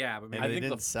 Yeah, but And maybe, I they think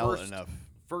didn't the sell it first- enough.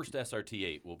 First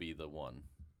SRT8 will be the one.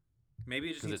 maybe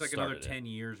it just 'cause needs it like another started it. 10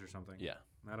 years or something. Yeah.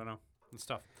 I don't know. It's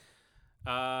tough.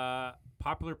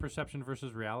 Popular perception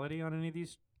versus reality on any of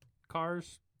these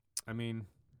cars? I mean,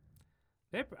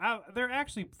 they're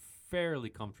actually fairly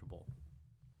comfortable.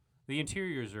 The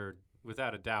interiors are,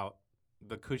 without a doubt,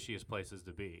 the cushiest places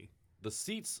to be. The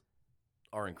seats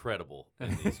are incredible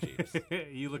in these Jeeps.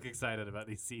 You look excited about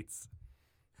these seats.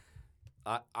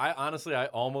 I honestly, I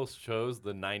almost chose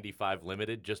the 95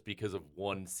 Limited just because of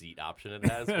one seat option it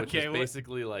has, which Okay, is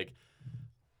basically like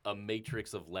a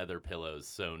matrix of leather pillows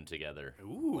sewn together.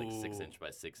 Ooh. Like 6-inch by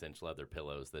 6-inch leather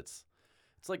pillows. It's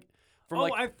like from Oh,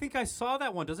 like I think I saw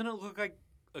that one. Doesn't it look like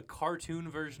a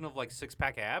cartoon version of like Six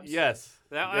Pack Abs? yes,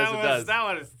 yes, it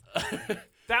does.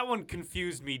 That one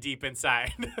confused me deep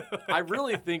inside. I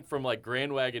really think from like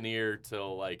Grand Wagoneer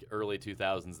till like early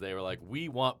 2000s, they were like, we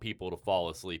want people to fall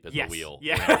asleep at Yes, the wheel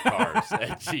yeah. in our cars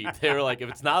at Jeep. They were like, if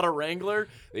it's not a Wrangler,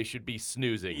 they should be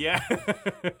snoozing. Yeah.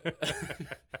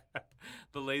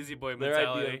 The lazy boy Their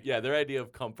mentality. idea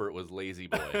of comfort was lazy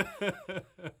boy.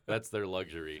 That's their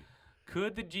luxury.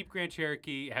 Could the Jeep Grand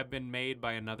Cherokee have been made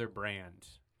by another brand?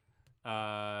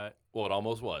 Well, it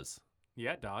almost was.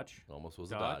 Yeah, Dodge. It almost was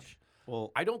Dodge. a Dodge.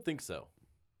 Well, I don't think so.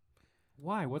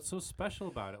 Why? What's so special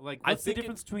about it? Like, I what's the think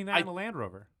difference between that I- and a Land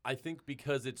Rover? I think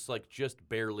because it's like just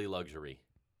barely luxury.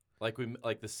 Like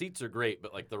the seats are great,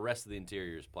 but like the rest of the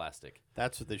interior is plastic.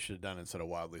 that's what they should have done instead of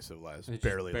wildly civilized. It's just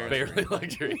Barely. barely-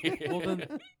 luxury. Barely luxury. Well,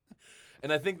 then,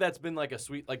 And I think that's been like a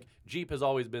sweet, like Jeep has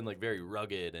always been like very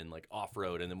rugged and like off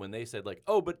road. And then when they said like,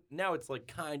 oh, but now it's like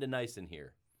kind of nice in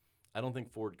here, I don't think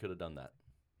Ford could have done that.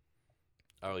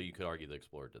 Oh, you could argue the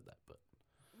Explorer did that, but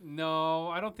no,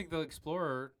 I don't think the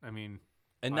Explorer. I mean,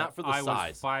 not for the I size.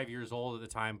 was 5 years old at the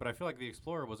time, but I feel like the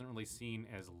Explorer wasn't really seen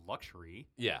as luxury.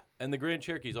 Yeah, and the Grand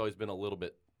Cherokee's always been a little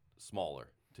bit smaller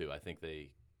too. I think they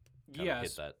kinda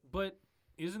hit that. But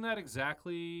isn't that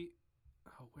exactly?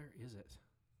 Oh, where is it?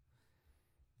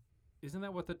 Isn't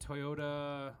that what the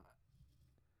Toyota?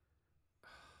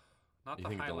 Not You the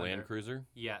think the Highlander. Land Cruiser?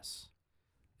 Yes.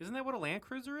 Isn't that what a Land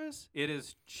Cruiser is? It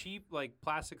is cheap, like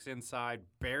plastics inside,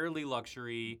 barely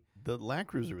luxury. The Land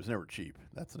Cruiser was never cheap.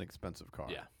 That's an expensive car.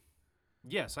 Yeah,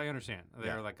 Yes, I understand.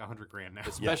 They're Yeah. like $100,000 now.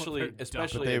 especially They're dumb.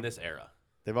 especially But in this era,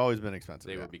 They've always been expensive.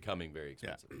 they yeah. were becoming very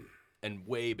expensive and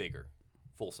way bigger,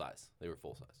 full size. They were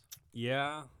full size.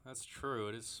 Yeah, that's true.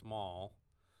 It is small.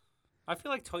 I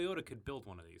feel like Toyota could build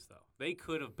one of these, though. They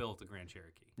could have built a Grand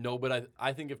Cherokee. No, but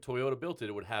I think if Toyota built it,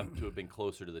 it would have to have been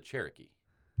closer to the Cherokee.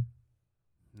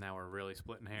 Now we're really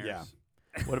splitting hairs.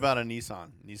 Yeah. What about a Nissan?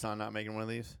 Nissan not making one of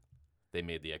these? They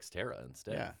made the Xterra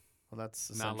instead. Yeah. Well,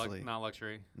 that's Not, essentially not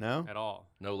luxury no. at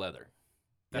all. No leather.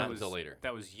 That Not was until later.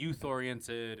 That was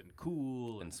youth-oriented and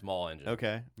cool. And small engine.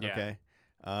 Okay. Yeah. Okay.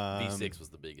 V6 was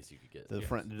the biggest you could get. The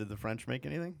Yes. Did the French make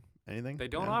anything? Anything? They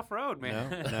don't no? off-road,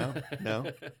 man.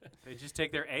 No. They just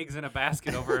take their eggs in a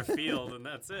basket over a field, and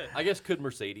that's it. I guess could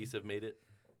Mercedes have made it?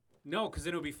 No, because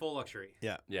then it would be full luxury.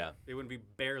 Yeah. It wouldn't be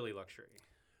barely luxury.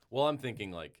 Well, I'm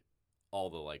thinking like all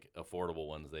the like affordable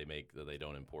ones they make that they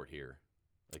don't import here.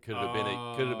 It could have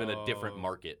been a different Oh.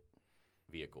 market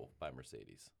vehicle by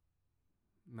Mercedes.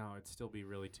 No, it'd still be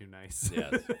really too nice.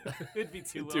 Yeah. It'd be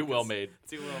too Too well made.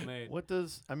 Too well made. What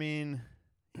does I mean?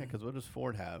 Yeah, because what does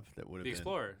Ford have that would have The been?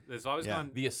 Explorer. There's always Yeah.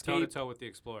 gone The toe to Escape. toe with the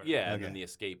Explorer. Yeah, and Okay. then the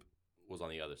Escape was on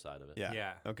the other side of it. Yeah.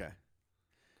 Yeah. Okay.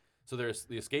 So there's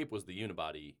the Escape was the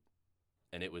unibody,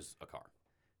 and it was a car.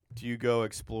 Do you go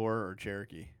Explorer or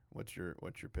Cherokee? What's your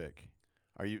pick?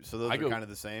 Are you those I are go- kind of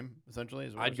the same essentially?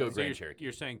 Is what I'd we're go saying? Grand you're, Cherokee.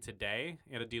 You're saying today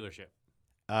at a dealership.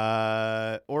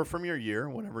 Or from your year,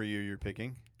 whatever year you're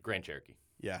picking. Grand Cherokee.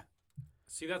 Yeah.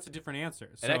 See, that's a different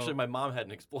answer. So And actually, my mom had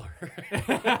an Explorer.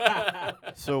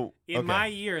 So in okay. my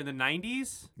year in the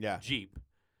 90s, yeah. Jeep.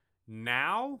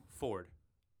 Now, Ford.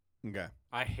 Okay.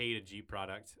 I hate a Jeep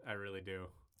product. I really do.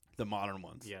 The modern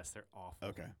ones. Yes, they're awful.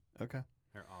 Okay. Okay.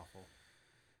 They're awful.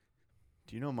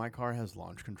 Do you know my car has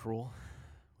launch control,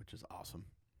 which is awesome?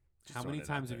 Just How throwing many it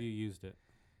out times have there. you used it?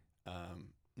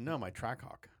 No, my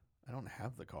Trackhawk. I don't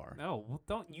have the car. No, well,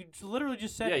 don't. You literally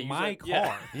just said Yeah, you my said- car.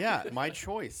 yeah. Yeah, my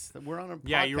choice. We're on a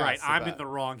Yeah, you're right. podcast I'm about- in the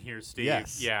wrong here, Steve.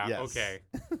 Yes, Yeah. yes. Okay.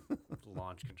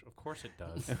 Launch control. Of course it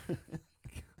does.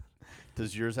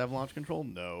 Does yours have launch control?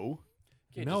 No.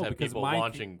 Can't No, just have because people mine-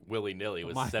 launching willy-nilly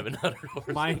with mine- 700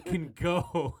 horsepower. Mine can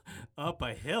go up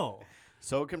a hill.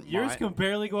 So can Yours mine- can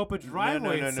barely go up a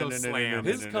driveway. It's so slammed.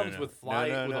 His comes with fly.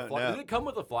 No, with no, a fly. no. Does it come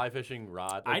with a fly fishing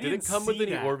rod? I Like, did didn't it come with see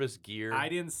any that. Orvis gear? I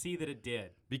didn't see that it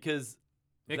did. Because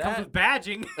It that, comes with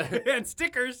badging and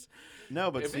stickers.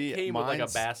 No, but if see, it came with like a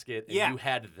mine's- basket and Yeah. you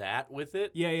had that with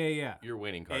it, Yeah. you're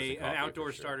winning cars. and An coffee outdoor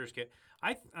for sure. starters kit.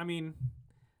 I mean,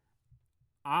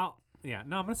 no, I'm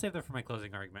gonna save that for my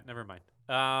closing argument. Never mind.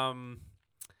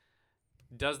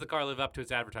 Does the car live up to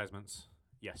its advertisements?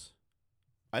 Yes.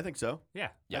 I think so. Yeah.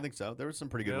 Yeah. I think so. There were some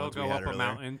pretty good It'll ones go we up had a earlier.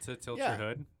 mountain to tilt Yeah. your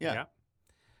hood. Yeah.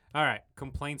 All right.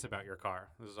 Complaints about your car.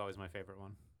 This is always my favorite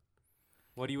one.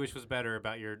 What do you wish was better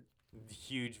about your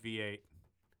huge V8?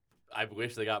 I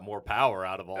wish they got more power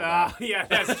out of all Ah, that. yeah,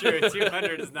 that's true.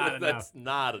 200 is not enough, That's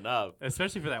not enough.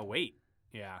 especially for that weight.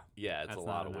 Yeah. Yeah, it's That's a not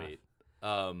lot of enough.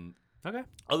 weight. Okay.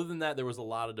 Other than that, there was a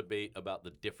lot of debate about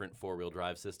the different four-wheel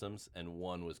drive systems, and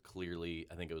one was clearly,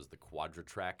 I think it was the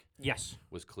Quadra-Track, Yes.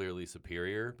 was clearly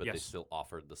superior, but they Yes. still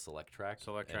offered the Select Track.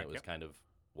 Select and Track, it was yep. kind of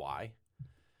why.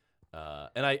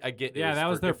 And I get it Yeah, that for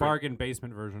was their different- bargain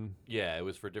basement version. Yeah, it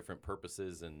was for different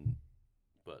purposes,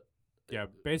 but Yeah,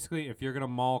 basically, if you're gonna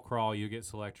mall crawl, you get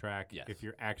Select Track. Yes. If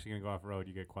you're actually gonna go off road,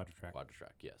 you get Quadra Track.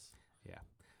 Quadra-Track, yes.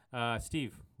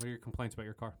 Steve, what are your complaints about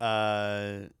your car?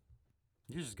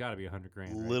 Yours has got to be $100,000.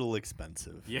 Right? Little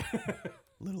expensive. Yeah.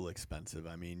 Little expensive.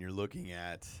 I mean, you're looking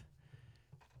at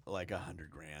like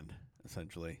 $100,000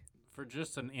 essentially. For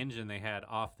just an engine they had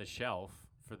off the shelf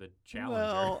for the Challenger.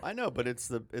 Well, I know, but it's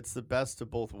the best of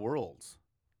both worlds.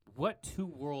 What two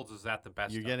worlds is that the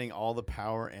best? You're of? getting all the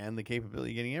power and the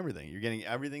capability. You're getting everything. You're getting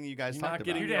everything you guys You're talked not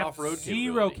getting about. You'd have off-road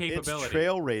zero capability. capability. It's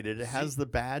trail rated. It has the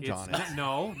badge It's on it.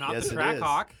 no, not Yes, the it is.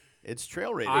 Trackhawk. It's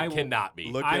trail rated. I It will- cannot be.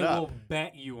 Look I it up. will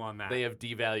bet you on that. They have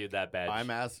devalued that badge.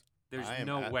 There's I am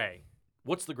no at- way.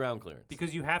 What's the ground clearance?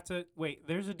 Because you have to wait.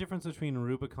 There's a difference between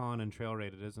Rubicon and trail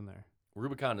rated, isn't there?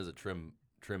 Rubicon is a trim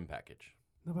package.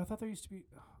 No, but I thought there used to be,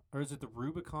 or is it the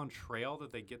Rubicon Trail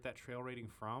that they get that trail rating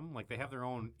from? Like they have their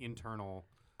own internal.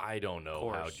 I don't know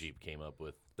how Course. Jeep came up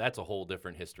with. That's a whole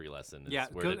different history lesson. is Yeah,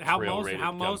 where 'cause the how trail most rated how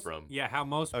come most from. yeah how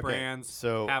most Okay, brands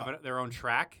so, have their own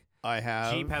track. I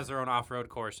have Jeep has their own off road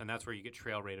course, and that's where you get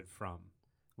trail rated from.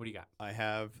 What do you got? I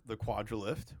have the Quadra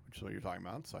Lift, which is what you're talking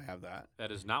about. So I have that.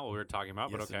 That is not what we were talking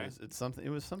about, Yes, but okay. it is. It's something. It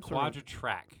was some sort Quadra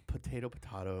Track. of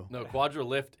potato. No, Quadra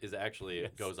Lift is actually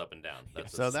it goes up and down.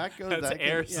 That's So that goes. That's that can-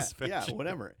 air yeah, suspension. Yeah,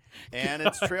 whatever. And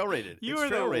it's trail rated. You it's are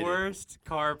trail the rated. worst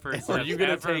car person Are I've you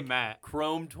gonna ever take met.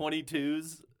 Chrome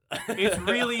 22s. It's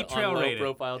really on trail rated.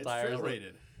 low-profile It's tires. trail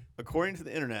rated. According to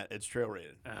the internet, it's trail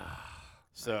rated.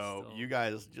 So still- you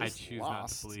guys I just choose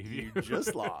lost. not to believe You you.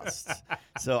 just lost.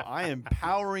 So I am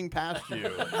powering past you,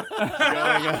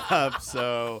 going up.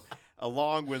 So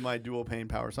along with my dual pane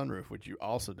power sunroof, which you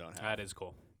also don't have. That is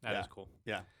cool. That is cool.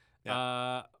 Yeah.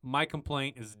 My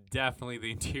complaint is definitely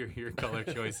the interior color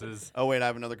choices. Oh wait, I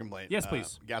have another complaint. Yes,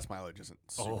 please. Gas mileage isn't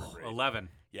super great. 11.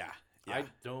 Yeah. I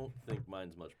don't think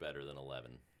mine's much better than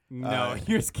 11. No,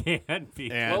 yours can't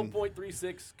be. And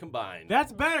 12.36 combined.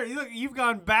 That's better. Look, you've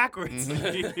gone backwards.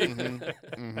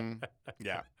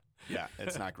 yeah, yeah,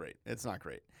 it's not great. It's not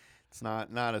great. It's not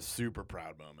a super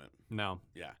proud moment. No.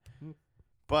 Yeah,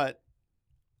 but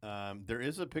there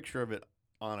is a picture of it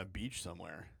on a beach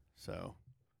somewhere. So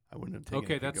I wouldn't have taken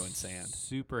Okay, it to that's go in sand.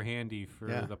 super handy for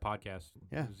Yeah. the podcast.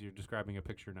 Yeah. Because you're describing a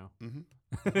picture now. Mm-hmm.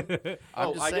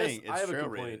 I'm just I saying guess it's I have a trail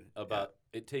complaint rated. about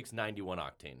it takes 91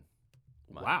 octane.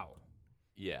 Mine. Wow.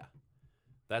 Yeah.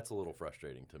 That's a little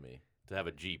frustrating to me to have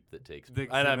a Jeep that takes. The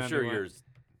And I'm sure 91. yours.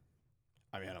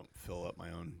 I mean, I don't fill up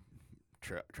my own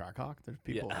Trackhawk. There's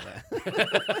people Yeah.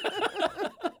 that.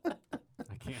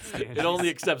 I can't stand It only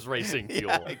accepts racing fuel.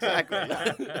 Yeah, exactly.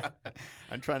 Yeah.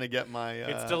 I'm trying to get my.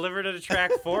 It's delivered at a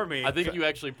track for me. I think you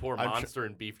actually pour I'm tr- Monster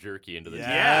and beef jerky into the Jeep.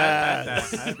 Yeah, I bet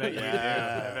Yes. that. I bet you do. I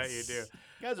bet you do. Yes.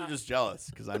 You guys are just jealous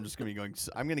because I'm just gonna be going.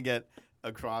 I'm gonna get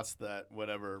across that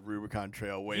whatever Rubicon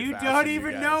Trail way You faster don't than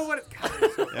even guys. know what. God,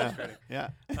 it's so Yeah, frustrating.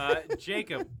 yeah.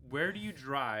 Jacob, where do you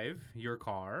drive your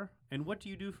car, and what do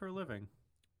you do for a living?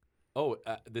 Oh,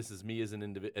 this is me as an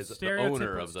individual, as the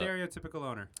owner of the stereotypical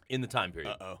owner. in the time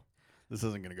period. Oh, this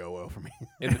isn't gonna go well for me.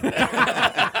 In the-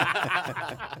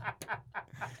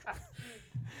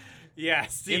 Yeah,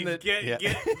 Steve, Yeah.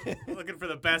 get looking for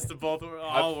the best of both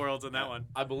all worlds in that one.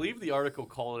 I believe the article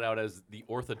called it out as the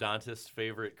orthodontist's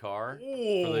favorite car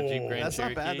for the Jeep Grand That's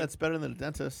Cherokee. not bad. That's better than a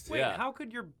dentist. Wait, Yeah. how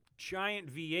could your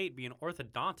giant V8 be an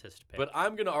orthodontist pick? But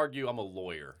I'm going to argue I'm a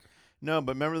lawyer. No,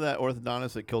 but remember that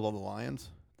orthodontist that killed all the lions?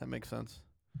 That makes sense.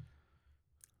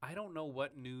 I don't know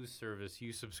what news service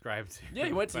you subscribe to. Yeah,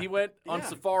 he went on Yeah.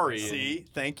 Safari. See,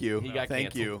 thank you. He got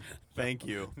Thank canceled. you. Thank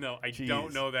you. No, I Jeez.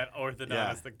 don't know that orthodontist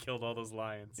Yeah. that killed all those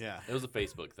lions. Yeah. It was a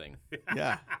Facebook thing.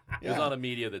 Yeah. It was on a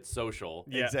media that's social.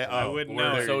 Yeah, Exa- I oh, wouldn't where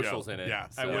know. the there you socials go. in it. Yeah,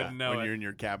 I wouldn't know when it. you're in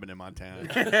your cabin in Montana.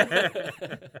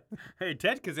 Hey,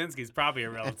 Ted Kaczynski's probably a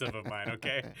relative of mine,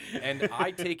 okay? And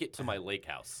I take it to my lake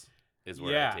house is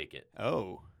where Yeah. I take it.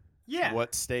 Oh. Yeah.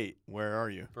 What state? Where are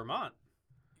you? Vermont.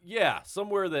 Yeah,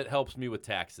 somewhere that helps me with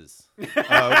taxes. Oh,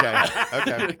 okay.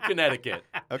 Okay. Connecticut.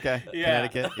 Okay. Yeah.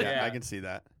 Connecticut. Yeah, Yeah. I can see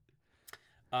that.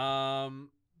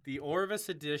 The Orvis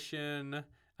edition,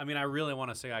 I mean, I really want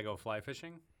to say I go fly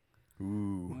fishing. Ooh.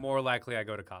 More likely I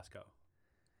go to Costco,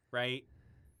 right?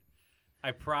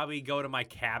 I probably go to my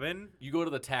cabin. You go to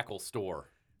the tackle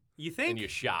store You think? and you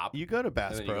shop. You go to And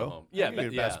Bass then you go Pro. home. Yeah, You go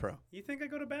to yeah. Bass Pro. You think I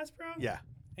go to Bass Pro? Yeah.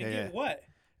 And Yeah, get yeah. what?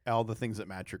 All the things that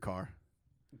match your car.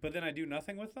 But then I do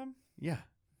nothing with them? Yeah.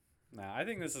 Nah, I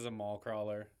think this is a mall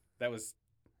crawler. That was.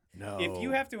 No. If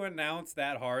you have to announce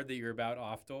that hard that you're about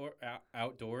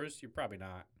outdoors, you're probably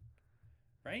not.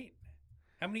 Right?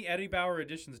 How many Eddie Bauer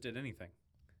editions did anything?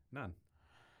 None.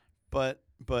 But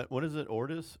what is it?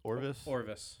 Orvis? Orvis.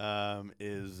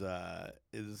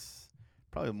 Is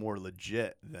probably more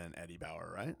legit than Eddie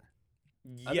Bauer, right?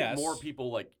 I Yes. think more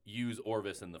people like use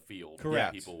Orvis in the field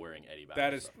Correct. than people wearing Eddie Bauer.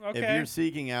 That is stuff. okay. If you're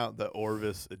seeking out the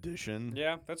Orvis edition,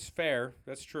 Yeah, that's fair.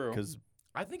 That's true. because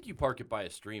I think you park it by a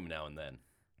stream now and then.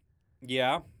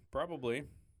 Yeah, probably.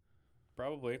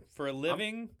 For a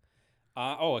living.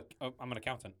 I'm an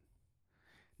accountant.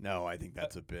 no, I think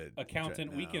that's a bit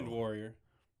Accountant, no. weekend warrior.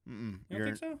 Mm-mm. You don't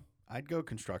think so? I'd go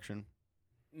construction.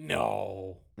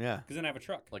 No. Yeah, Because then I have a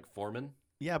truck. Like foreman,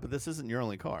 yeah, but this isn't your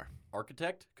only car.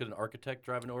 architect. Could an architect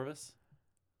drive an Orvis?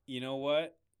 You know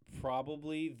what?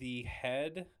 Probably the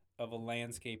head of a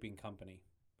landscaping company.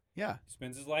 Yeah,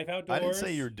 Spends his life outdoors. I didn't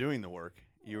say you were doing the work.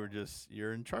 You're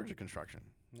in charge of construction.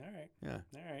 All right. Yeah,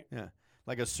 All right. yeah,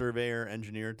 like a surveyor,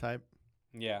 engineer type.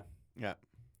 Yeah. Yeah.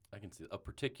 I can see a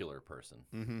particular person.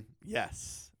 Mm-hmm.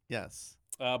 Yes. Yes.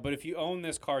 But if you own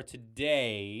this car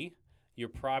today, you're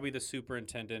probably the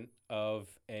superintendent of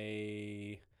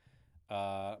a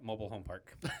mobile home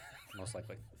park, most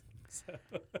likely. So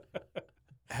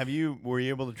Were you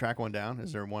able to track one down?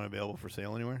 Is there one available for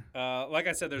sale anywhere? like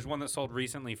I said, there's one that sold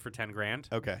recently for $10,000.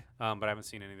 Okay. But I haven't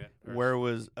seen any of it. Or Where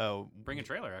was? Oh, bring a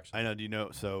trailer actually. I know. Do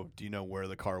you know where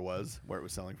the car was? Where it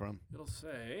was selling from? It'll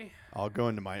say. I'll go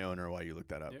into my owner while you look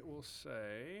that up. It will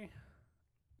say.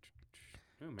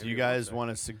 Ooh, Do maybe you it will guys say. want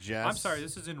to suggest? I'm sorry.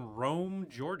 This is in Rome,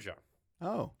 Georgia.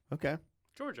 Oh, okay.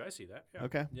 Georgia, I see that. Yeah.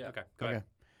 Okay. Yeah. Okay. Go Okay.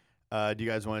 ahead. Do you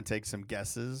guys want to take some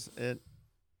guesses at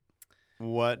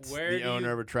what Where the do owner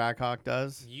you- of a Trackhawk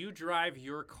does? You drive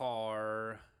your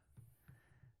car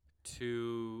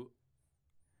to.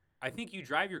 I think you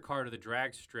drive your car to the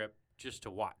drag strip just to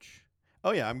watch.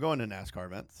 Oh yeah, I'm going to NASCAR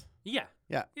events. Yeah.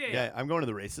 Yeah. Yeah. I'm going to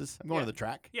the races. I'm going Yeah. to the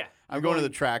track. Yeah. I'm going to the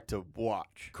track to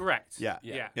watch. Correct. Yeah.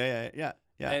 Yeah. Yeah.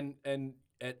 Yeah. And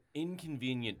at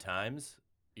inconvenient times,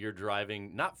 you're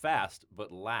driving not fast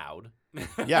but loud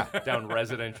Yeah. down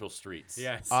residential streets.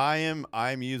 Yes.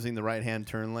 I'm using the right-hand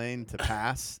turn lane to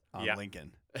pass on Yeah.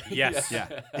 Lincoln. Yes. Yeah.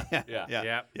 yeah.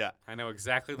 Yeah. Yeah. I know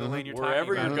exactly the Mhm. lane you're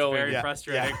Wherever talking about. you're It's going, very yeah.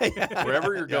 frustrating. Yeah.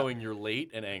 Wherever you're Yeah. going, you're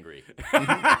late and angry.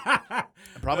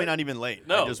 Probably not even late.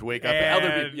 No. I just wake up. And-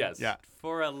 Other people, yes. Yeah.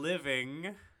 For a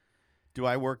living, Do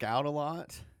I work out a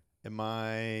lot? Am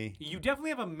I you definitely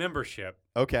have a membership.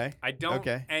 okay? I don't.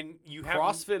 Okay. And you have.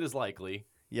 CrossFit is likely.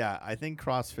 Yeah, I think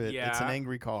CrossFit. It's Yeah. an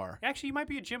angry car. Actually, you might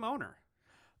be a gym owner.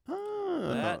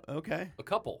 Oh, That- okay. A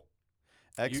couple.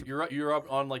 Ex You're up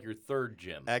on like your third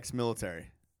gym.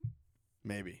 ex-military,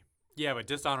 maybe. Yeah, but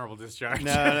dishonorable discharge.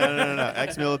 No.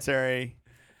 Ex-military.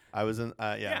 I was in.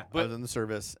 Yeah, I was in the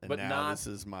service, and but now not- this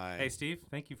is my. Hey, Steve,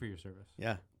 thank you for your service.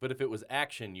 Yeah. But if it was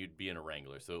action, you'd be in a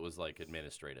Wrangler, so it was like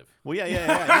administrative. Well, yeah.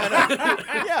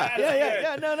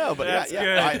 No, but That's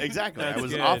yeah. good. Exactly. That's I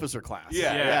was good. officer class.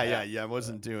 Yeah. I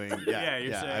wasn't doing. Yeah,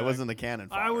 you're saying, I wasn't the cannon.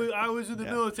 I fodder. was in the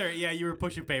Yeah. military. Yeah, you were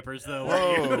pushing papers though.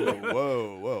 weren't you?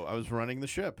 Whoa! I was running the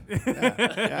ship.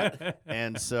 Yeah.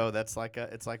 And so it's like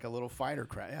a little fighter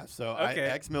craft. Yeah. So Okay.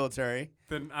 ex-military,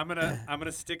 Then I'm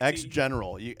gonna stick to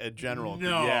ex-general. A general.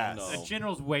 No, Yes. No. a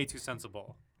general's way too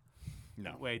sensible.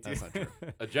 No, way too. that's not true.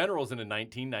 A General's in a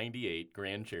 1998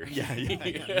 Grand Cherokee. Yeah.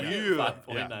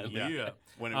 5.9 Yeah. liter.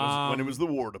 When it was the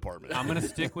War Department. I'm gonna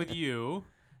stick with you,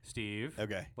 Steve.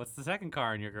 Okay. What's the second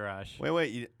car in your garage?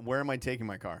 Wait. Where am I taking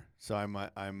my car? So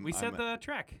We said the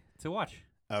track to watch.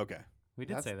 Okay. We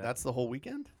did say that. That's the whole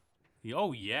weekend.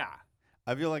 Oh yeah.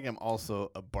 I feel like I'm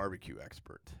also a barbecue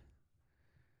expert.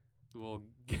 Well,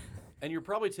 And you're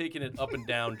probably taking it up and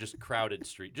down just crowded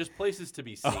street, just places to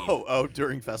be seen. Oh,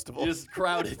 during festivals. Just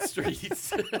crowded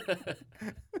streets.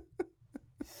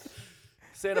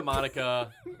 Santa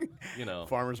Monica,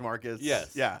 Farmers markets.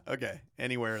 Yes. Yeah. Okay.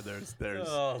 Anywhere there's.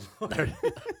 Oh,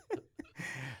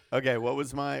 Okay. What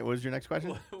was your next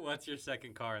question? what's your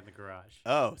second car in the garage?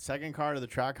 Oh, second car to the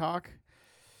Trackhawk.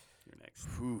 You're next.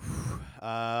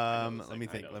 Let me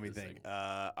think.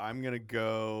 I'm gonna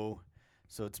go.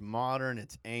 So it's modern.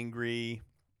 It's angry,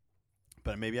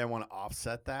 but maybe I want to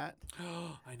offset that.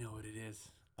 I know what it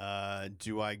is.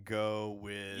 Do I go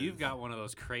with? You've got one of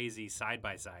those crazy side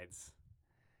by sides.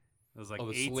 Those like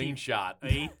the slingshot.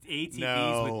 ATVs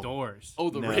No. with doors. Oh,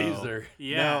 the No. Razor.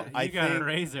 Yeah, No, you got a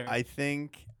Razor. I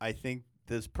think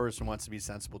this person wants to be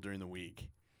sensible during the week.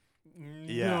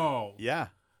 Yeah. No. Yeah.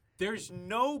 There's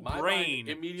no My brain. mind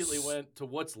immediately went to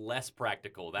what's less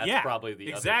practical. That's Yeah, probably the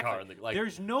exactly. other car. In the,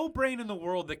 There's no brain in the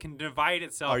world that can divide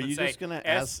itself Are and you say, just gonna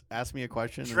S ask me a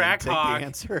question and then Track take the Hawk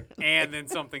answer? and then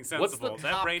something what's sensible. the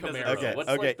that top brain doesn't Camaro? Okay, What's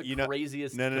okay, like the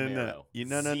craziest No. Camaro? No.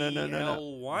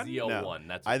 ZL1? ZL1.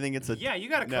 That's I think it's a. Yeah, you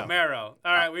got a No. Camaro.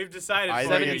 All right, we've decided I for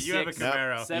think you. it's- You have a No.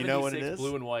 Camaro. 76 You know what it is?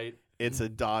 blue and white. It's a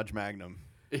Dodge Magnum.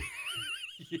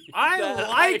 I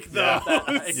like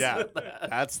those. Yeah,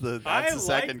 that's the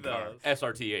second car. those.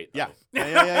 SRT8. Yeah. though.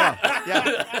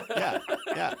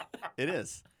 Yeah. It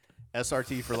is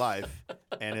SRT for life,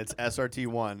 and it's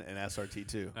SRT1 and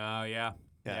SRT2. Oh, yeah.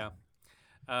 Yeah.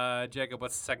 Yeah. Jacob,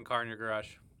 what's the second car in your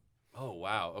garage? Oh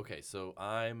wow. Okay, so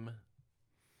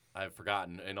I've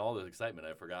forgotten in all the excitement.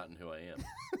 I've forgotten who I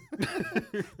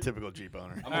am. Typical Jeep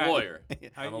owner. I'm All a right. lawyer.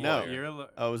 I- I'm a No. lawyer. You're a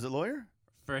Oh, is it lawyer?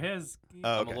 for his.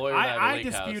 Oh, I'm okay. a lawyer. And I have a I lake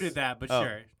disputed house. that, but Oh.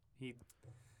 sure.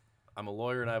 I'm a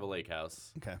lawyer and I have a lake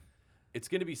house. Okay. It's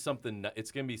gonna be something.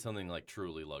 It's gonna be something like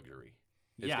truly luxury.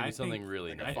 It's Yeah, gonna I be something think- really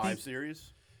Like nice. a 5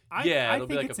 Series. Yeah, I it'll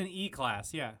be think like it's an E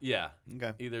class. Yeah. Yeah,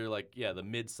 Okay. either the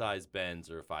mid-size Benz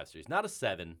or a 5 Series. Not a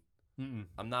 7. Mm-mm.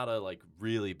 I'm not a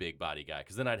really big body guy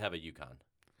because then I'd have a Yukon.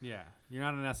 Yeah. You're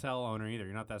not an SL owner either.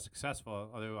 You're not that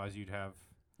successful. Otherwise, you'd have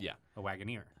Yeah. a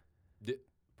Wagoneer.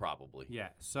 Probably. Yeah.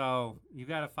 So you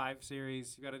got a 5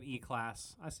 Series. You got an E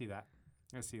class. I see that.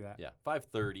 Yeah,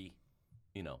 530.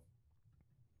 You want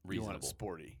Reasonable. it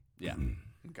sporty. Yeah.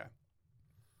 Okay.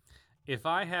 If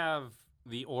I have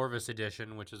the Orvis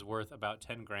edition, which is worth about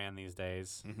 10 grand these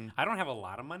days, Mm-hmm. I don't have a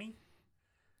lot of money.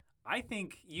 I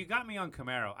think you got me on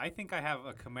Camaro. I think I have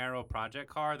a Camaro project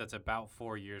car that's about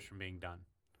 4 years from being done.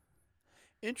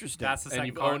 Interesting. That's the And second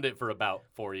you've car. owned it for about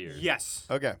 4 years. Yes.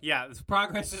 Okay. Yeah, this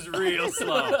progress is real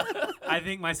slow. I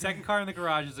think my second car in the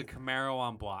garage is a Camaro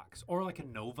on blocks, or like a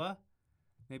Nova,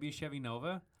 maybe a Chevy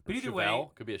Nova. But either way,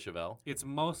 Chevelle. Could be a Chevelle. it's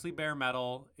mostly bare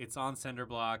metal. It's on cinder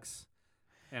blocks,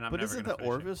 and I'm But never isn't gonna the finish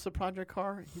it. Orvis a project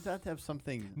car? He'd have to have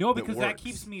something. No, because that works.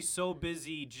 keeps me so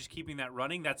busy just keeping that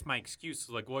runing. That's my excuse.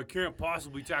 Like, well, I can't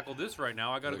possibly tackle this right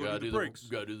now. I got to go do the brakes.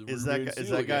 Gotta do the Is rear that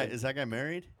seal again. guy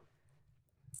married?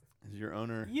 Is your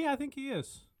owner? Yeah, I think he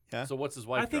is. Yeah. So what's his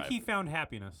wife I think drive? he found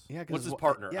happiness. Yeah. 'cause What's his wa-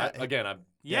 partner? Yeah. I'm.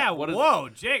 Yeah, what is- whoa,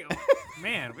 Jake.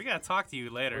 Man, we got to talk to you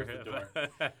later. Where's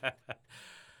the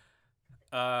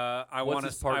I What's want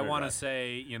his to. partner I want to drive?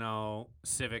 say,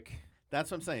 Civic. That's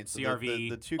what I'm saying. So CRV.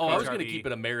 The two Oh, I cars. was gonna HRV. keep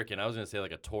it American. I was gonna say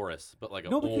like a Taurus, but like a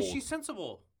No, old. because she's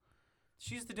sensible.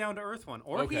 She's the down to earth one,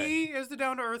 or Okay. he is the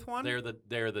down to earth one. They're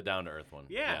the down to earth one.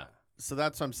 Yeah. So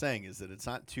that's what I'm saying is that it's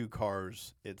not two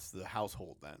cars. It's the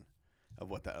household then of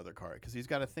what that other car. Because he's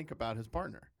got to think about his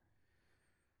partner.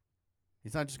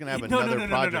 He's not just gonna have another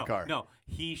project car. No,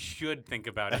 he should think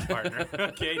about his partner.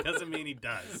 Okay, doesn't mean he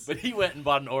does. But he went and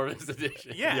bought an Orvis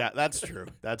edition. Yeah. Yeah, that's true.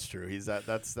 That's true. He's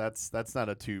that's not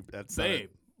a two. That's not a- Babe,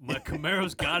 my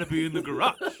Camaro's got to be in the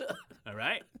garage. All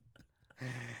right.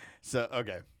 So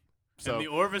okay. So And the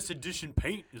Orvis edition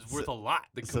paint is worth a lot.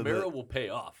 The So Camaro will pay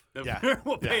off. The Yeah. Camaro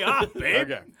will pay Yeah. off, babe.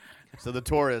 okay. So the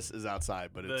Taurus is outside,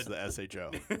 but it's The- the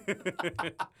SHO.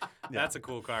 That's a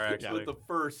cool car, actually. With the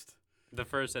first The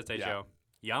first SHO.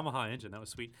 Yeah. Yamaha engine. That was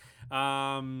sweet.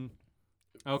 Okay.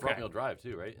 front wheel drive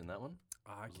too, right? In that one.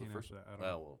 Oh, I Was the can't first answer that. I don't know.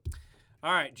 Oh well.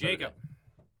 All right, Jacob.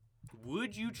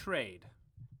 Would you trade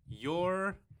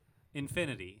your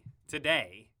Infinity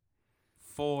today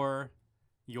for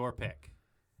your pick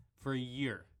for a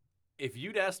year? If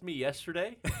you'd asked me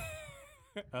yesterday,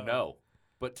 Uh-oh. no.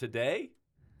 But today,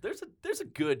 There's a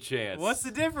good chance. What's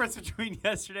the difference between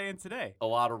yesterday and today? A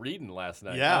lot of reading last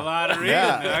night. Yeah. A lot of reading.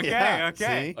 Yeah. Okay, Yeah.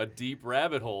 okay. See? A deep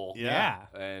rabbit hole. Yeah.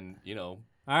 And All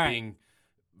right. being,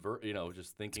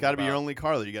 just thinking. It's got to be your about, only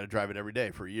car that you got to drive it every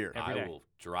day for a year. Every I day. will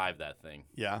drive that thing.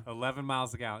 Yeah. 11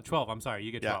 miles a gallon. 12. I'm sorry.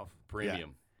 You get Yeah. 12.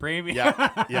 Premium. Premium.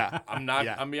 Yeah. Yeah. I'm not.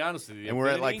 Yeah. I'm gonna be honest with you. And we're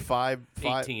at like Infiniti, five.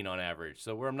 18 on average.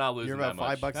 So I'm not losing You're that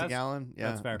about much. $5 a That's- gallon. Yeah.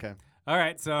 that's fair. Okay. All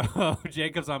right. So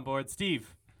Jacob's on board.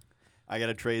 Steve, I got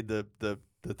to trade the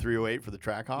 308 for the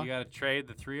Trackhawk. you got to trade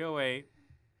the 308.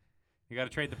 You got to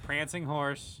trade the prancing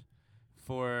horse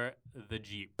for the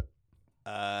Jeep.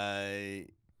 I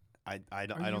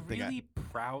don't think really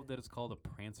proud that it's called a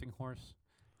prancing horse?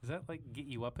 Does that like get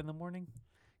you up in the morning?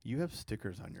 you have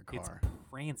stickers on your It's car.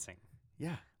 prancing.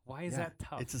 Yeah. Why is yeah. that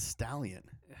tough? It's a stallion.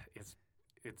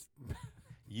 it's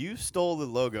You stole the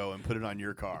logo and put it on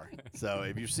your car. So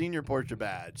if you've seen your Porsche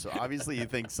badge, so obviously you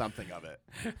think something of it.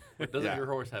 But doesn't Yeah. your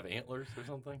horse have antlers or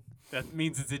something? that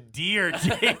means it's a deer,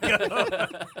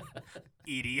 Jacob.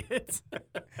 Idiot.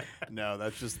 No,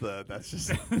 that's just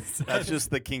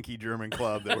the kinky German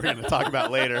club that we're going to talk about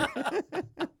later.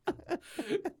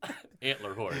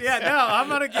 Antler horse. Yeah, no, I'm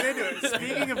gonna get into it.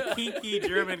 Speaking of kinky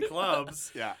German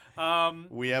clubs, Yeah.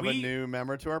 we We have a new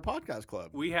member to our podcast club.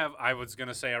 We have. I was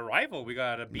gonna say a rival. We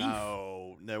got a beef.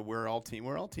 No, we're all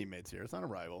teammates here. It's not a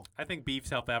rival. I think beefs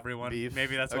help everyone. Beef.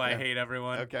 Maybe that's why I Okay. hate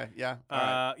everyone. Okay, yeah. All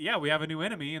right. Yeah, we have a new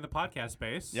enemy in the podcast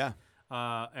space. Yeah.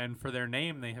 And for their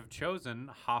name, they have chosen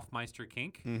Hofmeister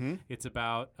Kink. Mm-hmm. It's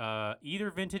about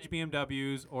either vintage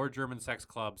BMWs or German sex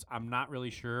clubs. I'm not really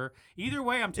sure. Either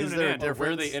way, I'm tuning there a in. Or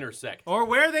where difference? they intersect. Or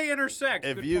where they intersect.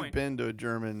 If Good you've point. been to a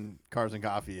German Cars and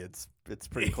Coffee, it's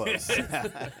pretty close.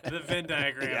 The Venn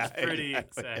diagram's Yeah, pretty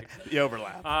exactly. exact. The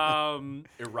overlap.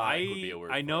 Erotic would be a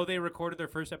word. I for know it. they recorded their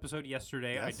first episode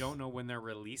yesterday. I Yes. don't know when they're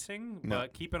releasing, No.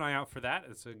 but keep an eye out for that.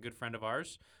 It's a good friend of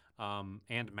ours.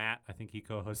 And Matt, I think he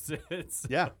co-hosts it. so-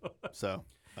 Yeah. So,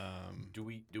 Do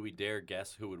we dare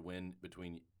guess who would win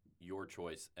between your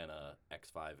choice and a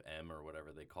X5M or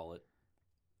whatever they call it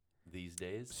these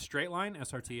days? Straight line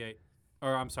SRT8.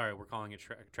 Or I'm sorry, we're calling it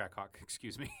Trackhawk.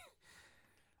 Excuse me.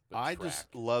 The I track.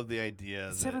 just love the idea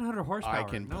that 700 horsepower. I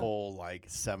can No. pull like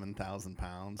 7,000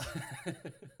 pounds,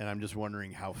 and I'm just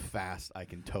wondering how fast I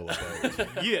can tow a boat.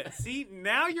 Yeah. See,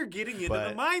 now you're getting into But,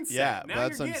 the mindset. yeah, now that's you're what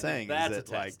I'm getting it. saying. That's Is a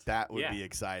that like test. that would Yeah. be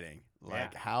exciting.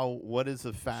 Like Yeah. what is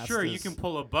the fastest? Sure, you can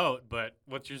pull a boat, but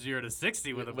what's your 0 to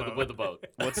 60 with a boat? with a boat.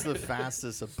 What's the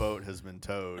fastest a boat has been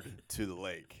towed to the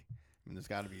lake? I mean, there's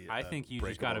got to be. I a think you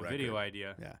just got a breakable video record.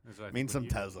 idea. Yeah. is what I mean, think some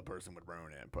what you- Tesla person would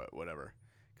ruin it, but whatever.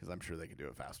 Because I'm sure they could do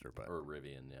it faster. But Or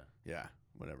Rivian, yeah. yeah,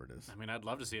 whatever it is. I mean, I'd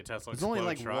love to see a Tesla. There's only explode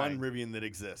like trying. one Rivian that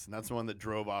exists, and that's the one that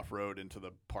drove off road into the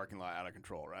parking lot out of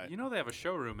control, right? You know they have a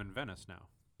showroom in Venice now.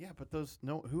 Yeah, but those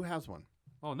who has one?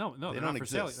 Oh no, They they're don't not for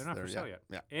sale. exist. They're not for sale yet.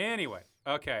 Yeah. Anyway,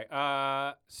 okay.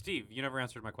 Steve, you never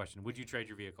answered my question. Would you trade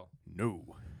your vehicle?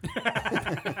 No.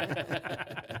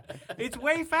 It's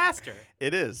way faster.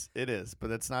 It is,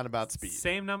 but it's not about speed.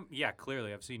 Same number. Yeah,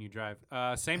 clearly I've seen you drive.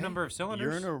 Same Hey, number of cylinders.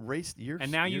 You're in a race.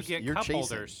 And now you you're, get you're cup chasing.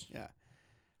 holders. Yeah.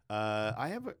 I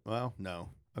have a. Well, no.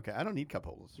 Okay, I don't need cup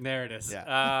holders. There it is.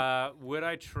 Yeah. Would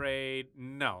I trade?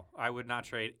 No, I would not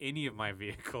trade any of my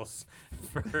vehicles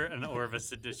for an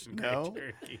Orvis Edition Great No?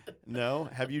 Turkey. No.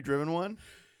 Have you driven one?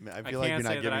 I feel like can't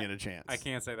you're say not that giving it a chance. I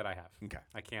can't say that I have. Okay.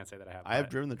 I can't say that I have. I have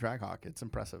but- driven the Trackhawk. It's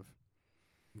impressive.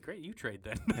 Great, you trade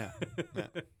then. Yeah,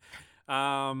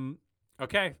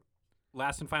 Okay.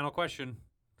 Last and final question.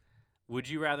 Would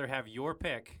you rather have your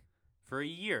pick for a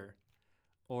year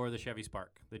or the Chevy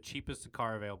Spark, the cheapest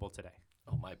car available today?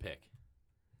 Oh, my pick.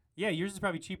 Yeah, yours is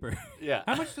probably cheaper. Yeah.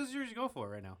 How much does yours go for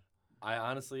right now?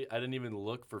 I didn't even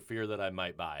look for fear that I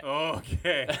might buy.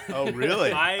 Okay. Oh,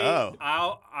 really?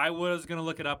 I was gonna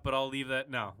look it up, but I'll leave that.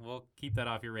 No, we'll keep that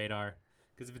off your radar.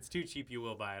 Because if it's too cheap, you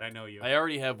will buy it. I know you. I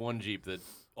already have one Jeep that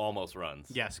almost runs.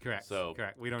 Yes, correct. So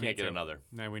correct. We don't can't need get to. another.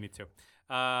 No, we need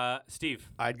to. Steve.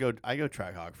 I go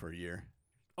Trackhawk for a year.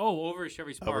 Oh, over a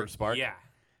Chevy Spark. Over a Spark? Yeah,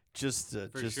 Just to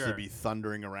sure. be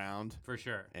thundering around, for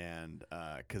sure. and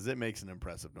because it makes an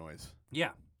impressive noise. Yeah,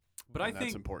 but And I that's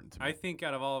think important to me. I think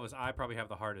out of all of us, I probably have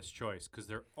the hardest choice because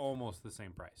they're almost the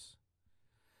same price.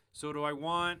 So do I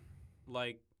want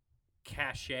like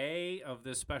cachet of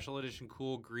this special edition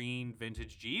cool green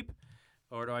vintage Jeep,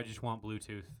 or do I just want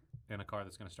Bluetooth in a car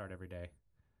that's going to start every day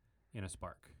in a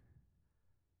Spark?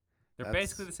 They're That's-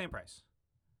 basically the same price.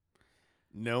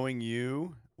 Knowing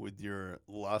you with your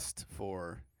lust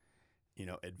for,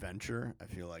 adventure, I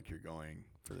feel like you're going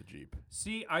for the Jeep.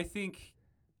 See, I think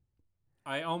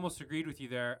I almost agreed with you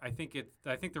there. I think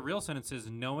the real sentence is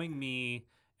knowing me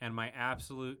and my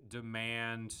absolute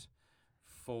demand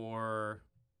for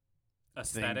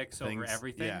aesthetics over things-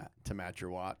 everything. Yeah, to match your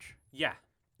watch. Yeah.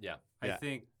 Yeah. I Yeah.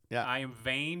 think Yeah. I am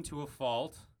vain to a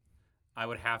fault. I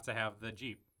would have to have the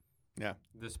Jeep. Yeah.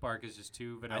 The Spark is just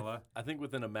too vanilla. I think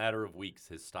within a matter of weeks,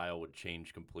 his style would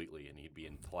change completely, and he'd be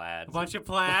in plaid. A bunch of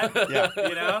plaid. Yeah.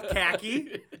 You know,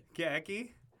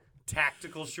 khaki,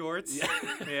 tactical shorts.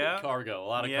 Yeah. Cargo, a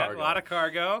lot of yeah, cargo. a lot of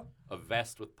cargo. A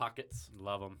vest with pockets.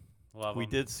 Love them. Love them. We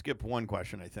did skip one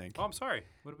question, I think. Oh, I'm sorry.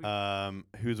 What did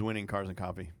we? Who's winning Cars and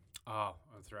Coffee? Oh,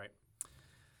 that's right.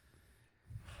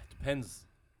 Depends.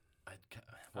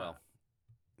 Well,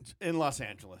 In Los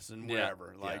Angeles and Yeah,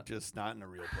 wherever, like yeah. just not in a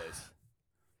real place.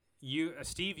 You,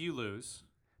 Steve, you lose.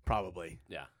 Probably.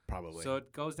 yeah. Probably. So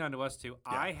it goes down to us two.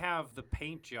 Yeah. I have the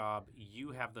paint job.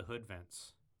 You have the hood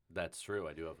vents. That's true.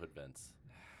 I do have hood vents.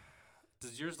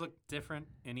 Does yours look different?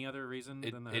 Any other reason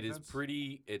It, than the hood it is vents?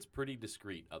 it's pretty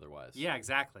discreet otherwise. Yeah,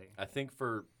 exactly. I think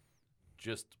for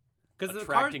just Because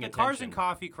attracting the cars and attention.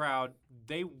 coffee crowd,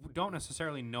 they don't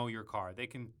necessarily know your car. They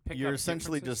can pick You're up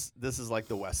essentially differences. this is like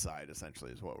the West Side,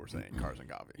 essentially, is what we're saying. Cars and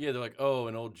Coffee. yeah, they're like, oh,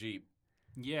 an old Jeep.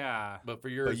 Yeah. But for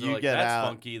yours, you they're like, get that's out-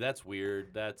 funky, that's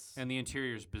weird, that's And the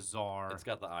interior's bizarre. it's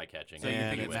got the eye catching. So you And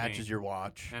think it it's matches me. your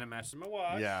watch. And it matches my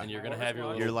watch. Yeah. And you're gonna Always have your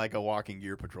watch. little- You're like a walking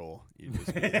gear patrol. You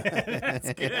just,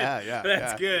 That's good. Yeah,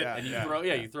 That's yeah, good. yeah, and you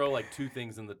yeah. throw like two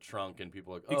things in the trunk, and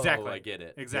people are like, oh, Exactly. I get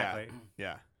it. Exactly.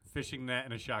 Yeah. Fishing net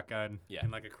and a shotgun. Yeah.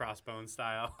 In like a crossbone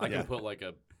style. I Yeah. can put like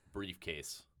a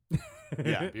briefcase.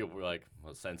 Yeah. People were like,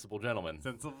 well, sensible gentleman.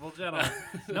 Sensible gentleman.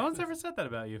 No one's ever said that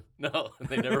about you. No,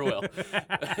 they never will.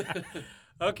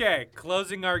 Okay,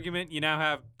 closing argument. You now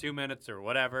have 2 minutes or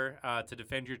whatever to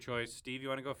defend your choice. Steve, you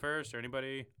want to go first, or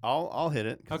anybody? I'll hit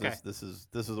it. 'Cause Okay. This is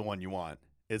the one you want.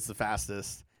 It's the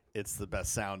fastest. It's the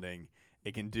best sounding.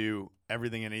 It can do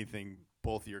everything and anything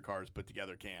both of your cars put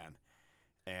together can.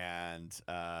 And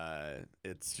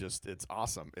it's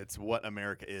awesome. It's what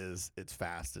America is. It's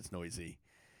fast. It's noisy.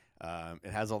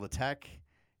 It has all the tech.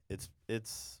 And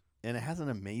it has an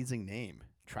amazing name,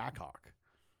 Trackhawk.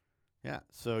 Yeah.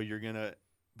 So you're gonna,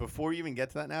 before you even get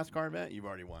to that NASCAR event, you've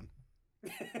already won.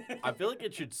 I feel like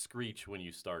it should screech when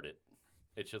you start it.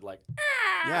 It should like.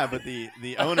 Yeah, but the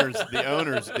owners do. The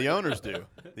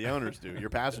owners do. Your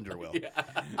passenger will.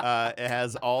 Yeah. It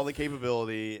has all the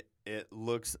capability. It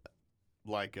looks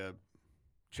like a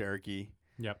Cherokee.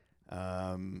 Yep.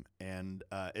 And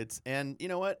you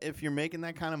know what? If you're making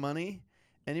that kind of money,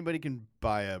 anybody can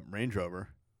buy a Range Rover.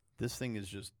 This thing is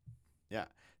just, yeah.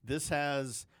 This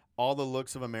has all the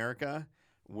looks of America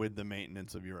with the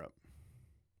maintenance of Europe.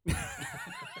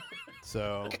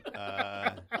 So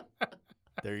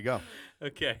there you go.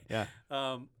 Okay. Yeah.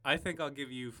 I think I'll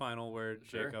give you final word,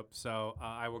 Sure. Jacob. So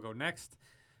I will go next.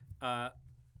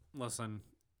 Listen,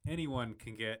 anyone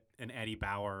can get an Eddie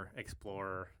Bauer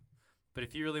Explorer, but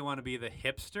if you really want to be the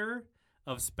hipster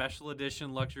of special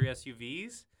edition luxury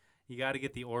SUVs, you got to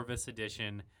get the Orvis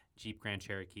Edition Jeep Grand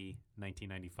Cherokee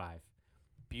 1995.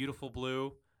 Beautiful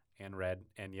blue and red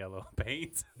and yellow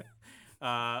paint.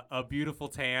 A beautiful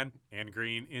tan and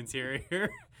green interior.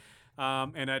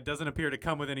 And it doesn't appear to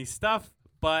come with any stuff,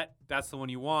 but that's the one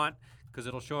you want because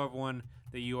it'll show everyone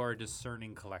that you are a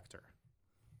discerning collector.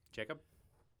 Jacob?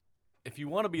 If you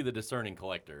want to be the discerning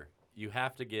collector, you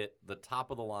have to get the top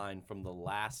of the line from the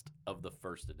last of the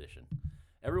first edition.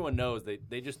 Everyone knows they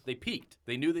peaked.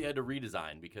 They knew they had to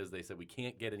redesign because they said we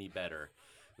can't get any better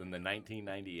than the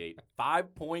 1998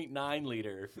 5.9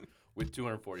 liter with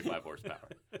 245 horsepower.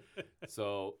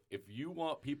 So if you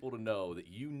want people to know that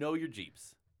you know your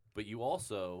Jeeps, but you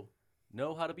also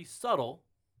know how to be subtle,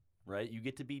 right? You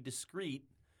get to be discreet.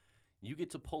 You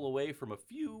get to pull away from a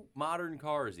few modern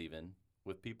cars even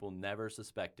with people never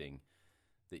suspecting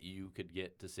that you could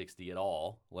get to 60 at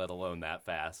all, let alone that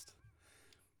fast.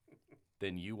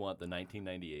 Then you want the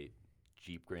 1998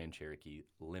 Jeep Grand Cherokee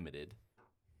Limited.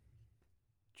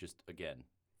 Just, again,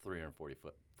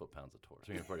 345 foot-pounds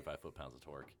of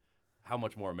torque. How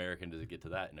much more American does it get to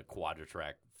that in a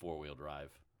Quadra-Track four-wheel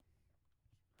drive?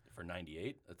 For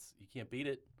 98, you can't beat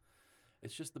it.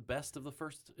 It's just the best of the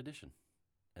first edition.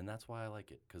 And that's why I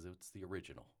like it, because it's the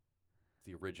original. It's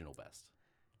the original best.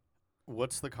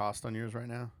 What's the cost on yours right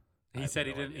now? He have said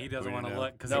no he didn't. idea. He doesn't We want to know.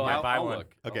 look because No, he might I'll, buy I'll one.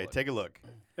 look. I'll Okay, look. take a look.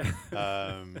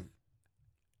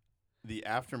 The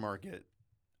aftermarket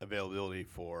availability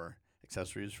for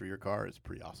accessories for your car is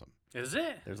pretty awesome. Is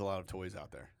it? There's a lot of toys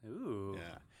out there. Ooh.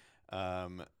 Yeah.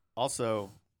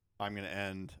 Also, I'm going to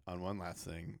end on one last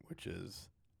thing, which is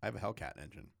I have a Hellcat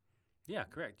engine. Yeah,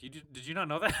 correct. Did you not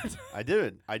know that? I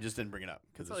did. I just didn't bring it up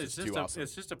because So it's just too awesome.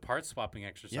 It's just a part swapping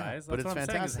exercise. Yeah, That's but it's what I'm saying.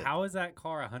 Is fantastic. how is that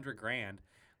car $100,000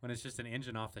 when it's just an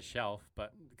engine off the shelf?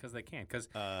 But because they can. Because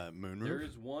Moonroof. There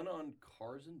is one on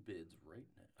Cars and Bids right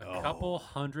A couple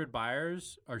hundred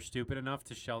buyers are stupid enough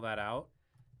to shell that out,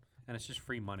 and it's just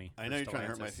free money. I for know you're trying to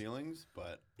hurt my Stellantis. feelings,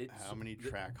 but It's- how many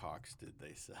Trackhawks did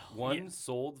they sell? One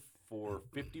sold for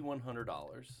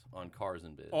 $5,100 on Cars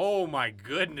and Bids. Oh my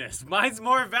goodness, mine's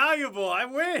more valuable. I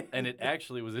win. And it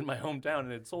actually was in my hometown,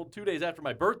 and it sold 2 days after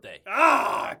my birthday.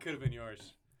 Ah, could have been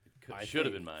yours. Should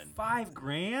have been mine.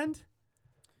 $5,000.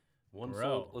 One Bro.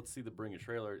 sold. Let's see the Bring a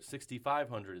Trailer.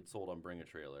 6,500 it sold on Bring a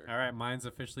Trailer. All right, mine's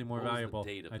officially more What was the valuable.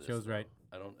 date of I this, chose though? right.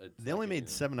 I don't. They only made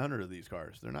 700 of these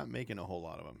cars. They're not making a whole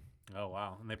lot of them. Oh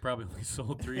wow, and they probably only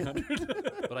sold 300.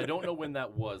 But I don't know when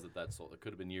that was that sold. It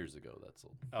could have been years ago that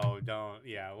sold. Oh, don't.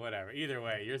 Yeah, whatever. Either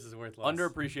way, yours is worth less.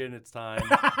 Underappreciated in its time.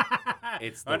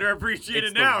 It's the- underappreciated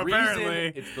it's now. the reason,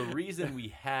 Apparently, it's the reason we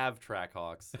have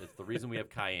Trackhawks. It's the reason we have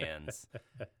Cayennes.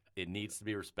 It needs to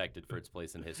be respected for its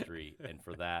place in history, and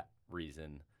for that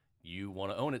reason, you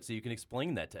want to own it so you can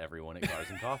explain that to everyone at Cars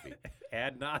and Coffee.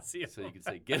 ad nauseum. So you can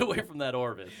say, "Get away from that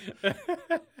Orvis."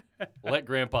 Let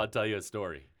Grandpa tell you a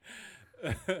story.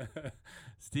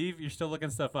 Steve, you're still looking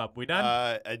stuff up. We done?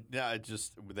 I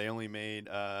just they only made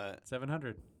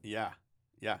 700. yeah.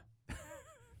 Yeah,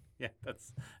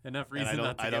 that's enough And reason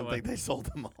not to I get don't one. think they sold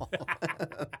them all.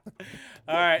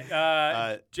 All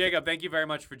right, Jacob, thank you very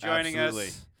much for joining Absolutely.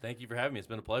 us. Thank you for having me. It's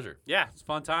been a pleasure. Yeah, it's a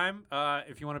fun time.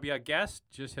 If you want to be a guest,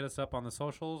 just hit us up on the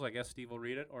socials. I guess Steve will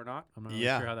read it or not. I'm not really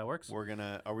Yeah. sure how that works. Are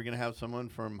we gonna have someone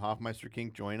from Hoffmeister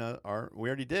Kink join we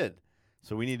already did.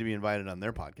 So we need to be invited on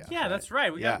their podcast. Yeah, that's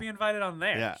right. We got Yeah. to be invited on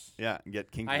theirs. Yeah, and get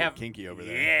kinky, I have kinky over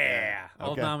there. Yeah,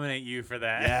 I'll Okay. nominate you for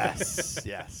that.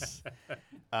 Yes.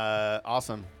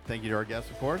 Awesome. Thank you to our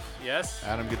guests, of course. Yes.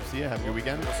 Adam, good to see you. Have a good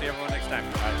weekend. We'll see everyone next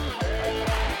time.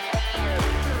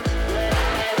 Bye.